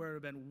moment where it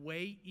would have been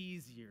way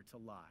easier to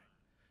lie.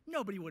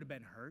 Nobody would have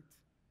been hurt.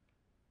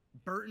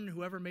 Burton,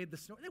 whoever made the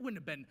snow, it wouldn't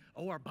have been,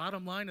 our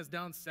bottom line is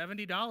down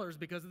 $70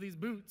 because of these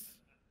boots.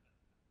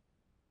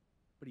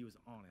 But he was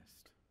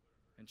honest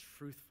and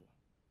truthful.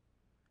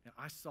 And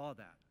I saw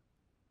that.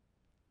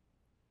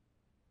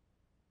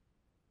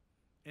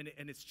 And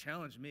it's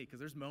challenged me because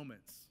there's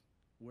moments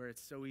where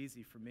it's so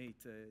easy for me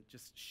to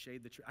just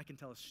shade the truth. I can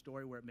tell a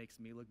story where it makes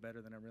me look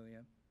better than I really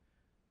am.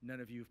 None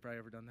of you have probably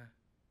ever done that.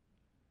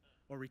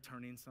 Or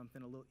returning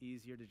something a little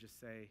easier to just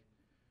say,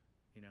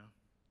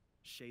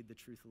 shade the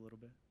truth a little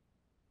bit.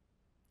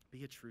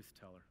 Be a truth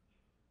teller.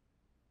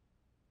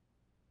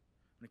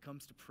 When it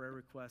comes to prayer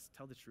requests,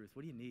 tell the truth.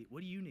 What do you need?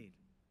 What do you need?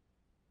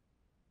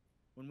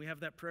 When we have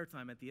that prayer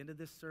time at the end of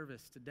this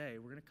service today,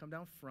 we're going to come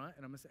down front,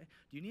 and I'm going to say,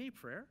 do you need any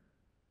prayer?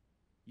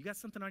 You got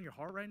something on your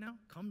heart right now?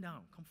 Come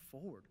down. Come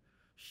forward.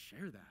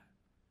 Share that.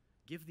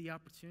 Give the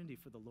opportunity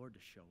for the Lord to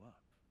show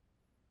up.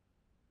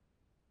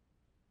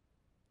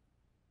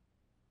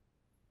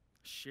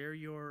 Share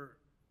your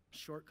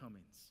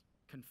shortcomings.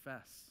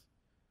 Confess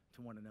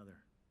to one another.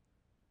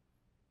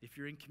 If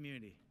you're in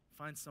community,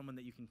 find someone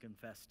that you can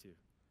confess to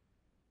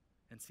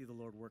and see the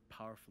Lord work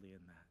powerfully in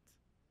that.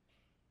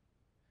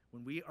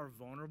 When we are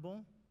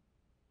vulnerable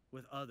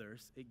with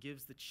others, it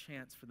gives the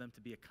chance for them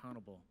to be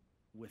accountable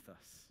with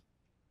us.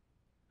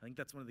 I think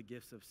that's one of the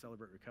gifts of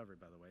Celebrate Recovery,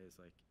 by the way, is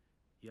like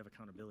you have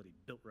accountability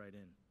built right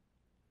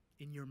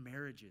in. In your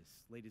marriages,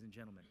 ladies and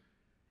gentlemen,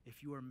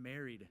 if you are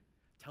married,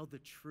 tell the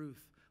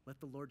truth. Let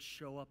the Lord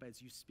show up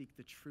as you speak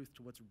the truth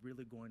to what's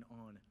really going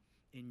on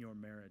in your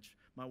marriage.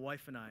 My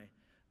wife and I,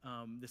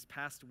 this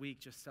past week,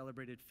 just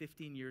celebrated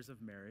 15 years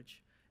of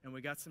marriage, and we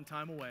got some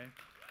time away.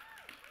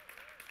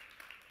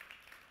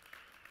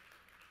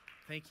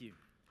 Thank you.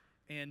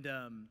 And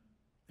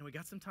we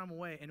got some time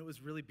away, and it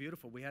was really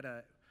beautiful. We had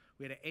an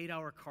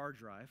 8-hour car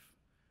drive,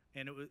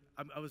 and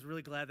I was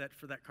really glad that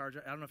for that car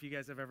drive. I don't know if you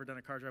guys have ever done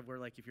a car drive where,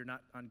 like, if you're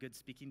not on good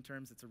speaking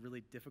terms, it's a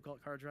really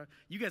difficult car drive.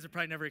 You guys have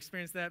probably never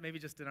experienced that, maybe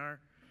just in our.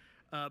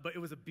 But it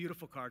was a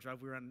beautiful car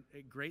drive. We were on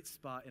a great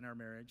spot in our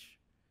marriage.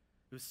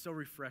 It was so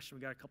refreshing.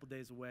 We got a couple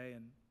days away,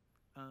 and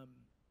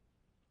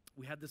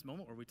we had this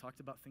moment where we talked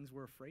about things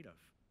we're afraid of.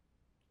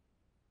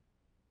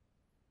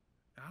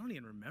 I don't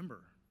even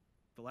remember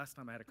the last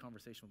time I had a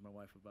conversation with my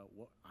wife about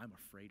what I'm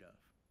afraid of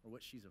or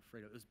what she's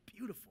afraid of. It was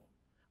beautiful.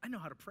 I know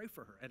how to pray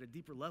for her at a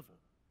deeper level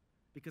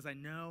because I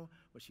know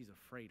what she's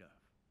afraid of.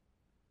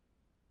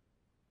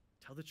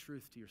 Tell the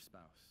truth to your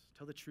spouse.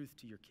 Tell the truth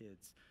to your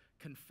kids.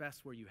 Confess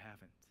where you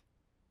haven't.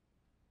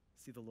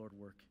 See the Lord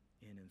work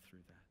in and through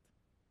that.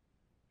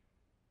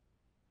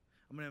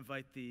 I'm going to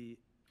invite the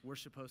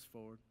worship host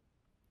forward.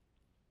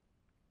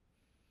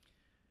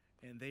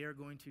 And they are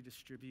going to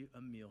distribute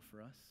a meal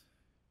for us.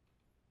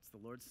 It's the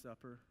Lord's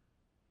Supper,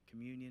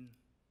 communion,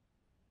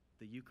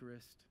 the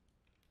Eucharist.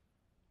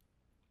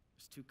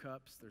 There's 2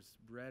 cups, there's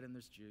bread and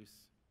there's juice.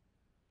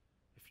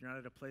 If you're not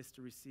at a place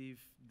to receive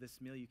this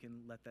meal, you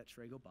can let that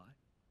tray go by.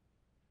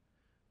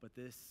 But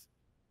this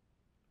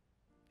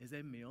is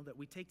a meal that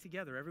we take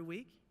together every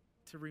week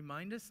to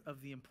remind us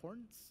of the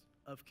importance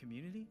of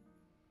community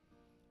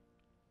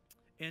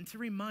and to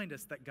remind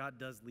us that God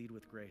does lead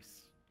with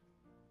grace.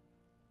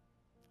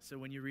 So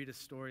when you read a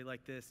story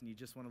like this and you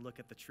just want to look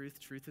at the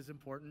truth is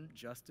important,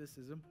 justice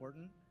is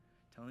important,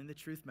 telling the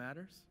truth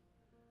matters,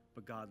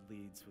 but God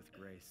leads with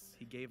grace.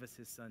 He gave us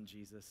his son,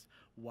 Jesus,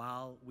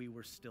 while we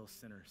were still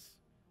sinners.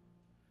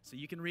 So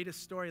you can read a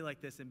story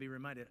like this and be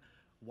reminded,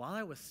 while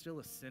I was still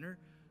a sinner,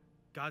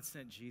 God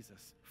sent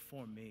Jesus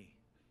for me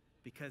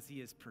because he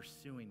is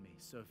pursuing me.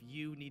 So if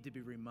you need to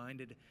be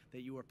reminded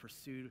that you are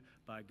pursued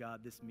by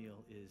God, this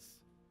meal is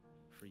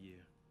for you.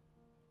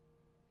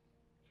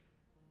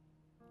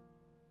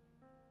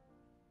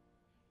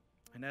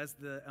 And as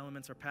the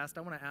elements are passed,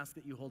 I want to ask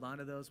that you hold on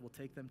to those. We'll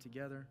take them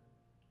together.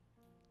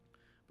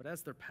 But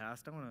as they're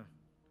passed, I want to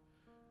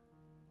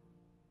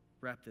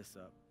wrap this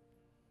up.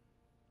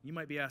 You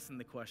might be asking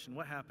the question,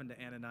 what happened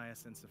to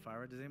Ananias and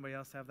Sapphira? Does anybody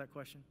else have that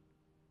question?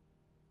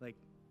 Like,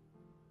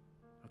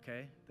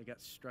 okay, they got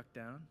struck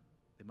down.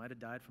 They might have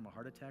died from a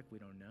heart attack. We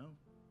don't know.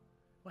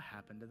 What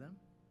happened to them?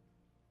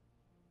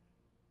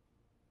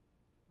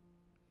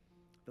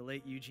 The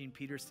late Eugene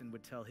Peterson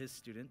would tell his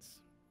students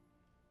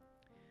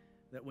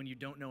that when you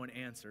don't know an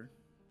answer,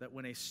 that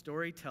when a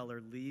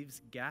storyteller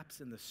leaves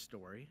gaps in the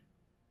story,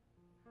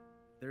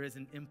 there is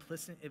an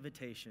implicit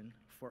invitation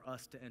for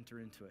us to enter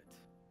into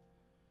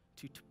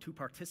it, to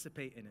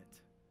participate in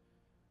it.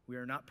 We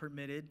are not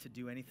permitted to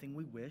do anything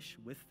we wish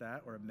with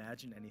that or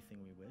imagine anything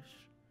we wish.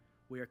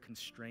 We are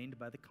constrained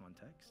by the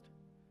context.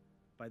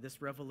 By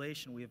this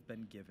revelation we have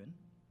been given,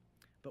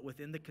 but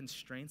within the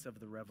constraints of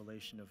the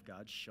revelation of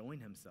God showing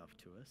himself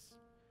to us,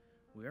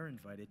 we are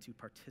invited to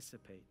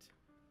participate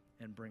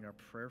and bring our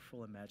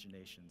prayerful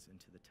imaginations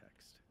into the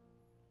text.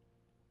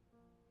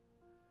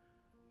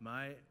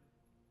 My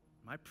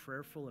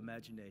prayerful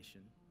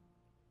imagination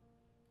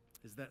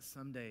is that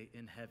someday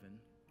in heaven,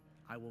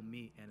 I will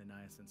meet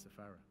Ananias and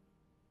Sapphira.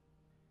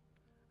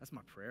 That's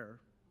my prayer.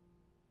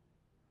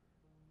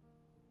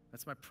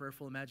 That's my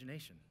prayerful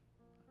imagination.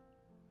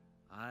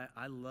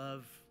 I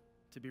love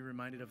to be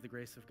reminded of the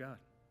grace of God.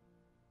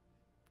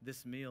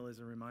 This meal is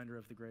a reminder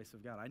of the grace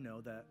of God. I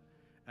know that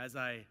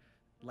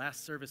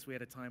last service we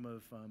had a time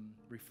of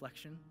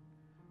reflection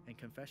and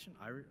confession.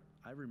 I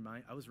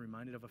was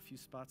reminded of a few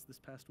spots this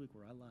past week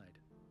where I lied.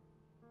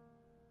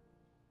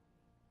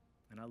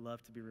 And I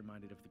love to be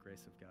reminded of the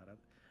grace of God.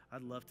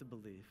 I'd love to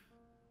believe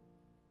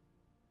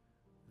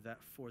that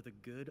for the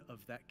good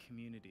of that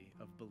community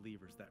of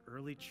believers, that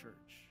early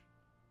church,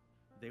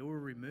 they were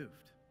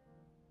removed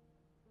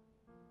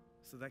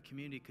so that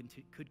community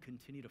could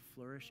continue to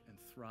flourish and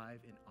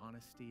thrive in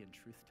honesty and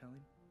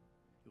truth-telling.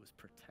 It was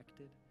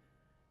protected,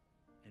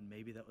 and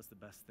maybe that was the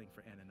best thing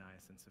for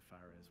Ananias and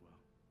Sapphira as well.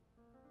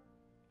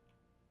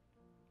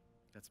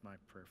 That's my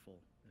prayerful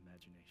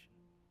imagination.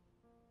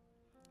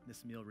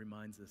 This meal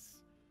reminds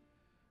us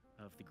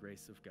of the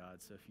grace of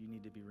God. So if you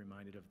need to be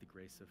reminded of the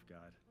grace of God,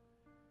 I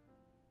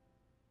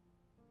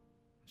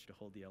want you to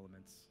hold the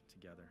elements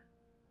together.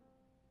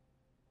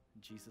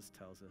 Jesus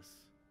tells us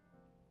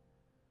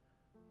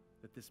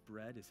that this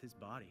bread is his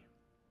body,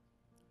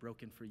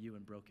 broken for you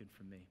and broken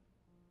for me,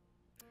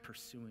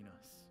 pursuing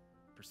us,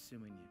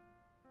 pursuing you.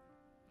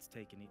 Let's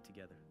take and eat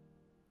together.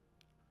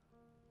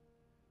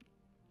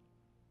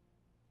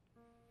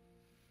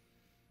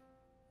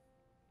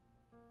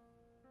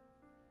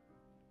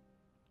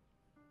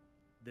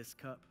 This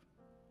cup,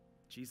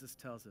 Jesus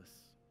tells us,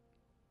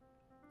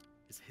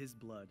 is his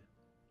blood,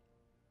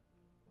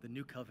 the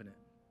new covenant.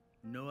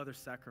 No other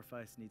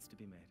sacrifice needs to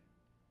be made.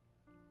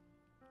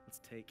 Let's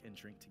take and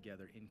drink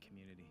together in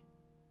community.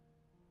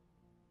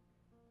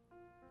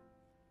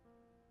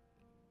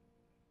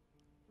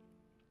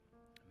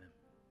 Amen.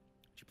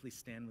 Would you please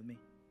stand with me?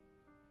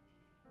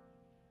 I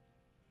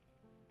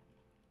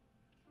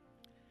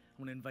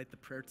want to invite the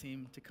prayer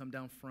team to come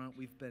down front.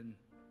 We've been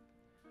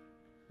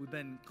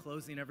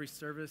closing every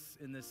service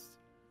in this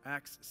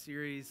Acts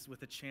series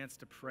with a chance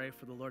to pray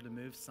for the Lord to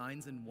move,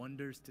 signs and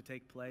wonders to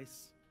take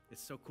place.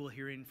 It's so cool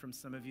hearing from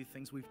some of you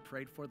things we've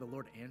prayed for, the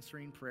Lord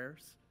answering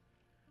prayers.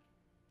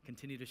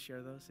 Continue to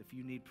share those. If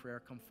you need prayer,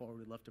 come forward.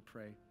 We'd love to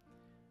pray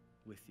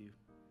with you.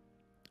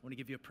 I want to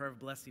give you a prayer of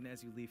blessing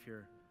as you leave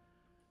here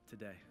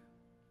today.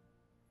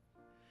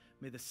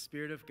 May the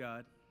Spirit of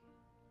God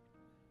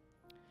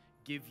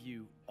give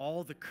you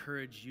all the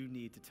courage you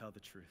need to tell the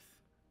truth,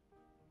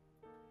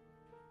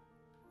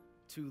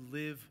 to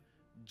live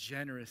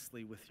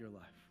generously with your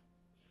life.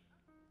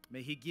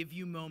 May he give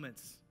you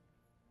moments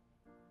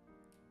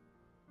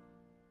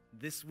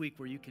this week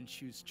where you can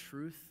choose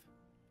truth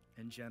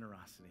and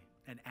generosity.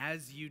 And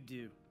as you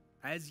do,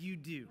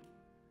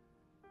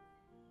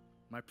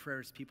 my prayer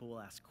is people will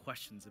ask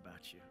questions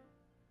about you.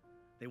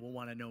 They will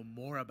want to know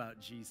more about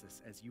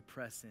Jesus as you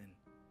press in.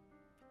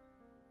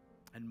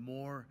 And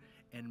more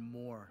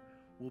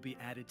will be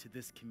added to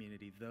this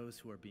community, those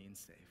who are being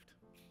saved.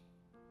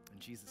 In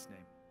Jesus'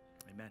 name,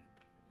 amen.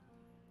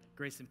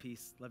 Grace and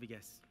peace. Love you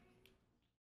guys.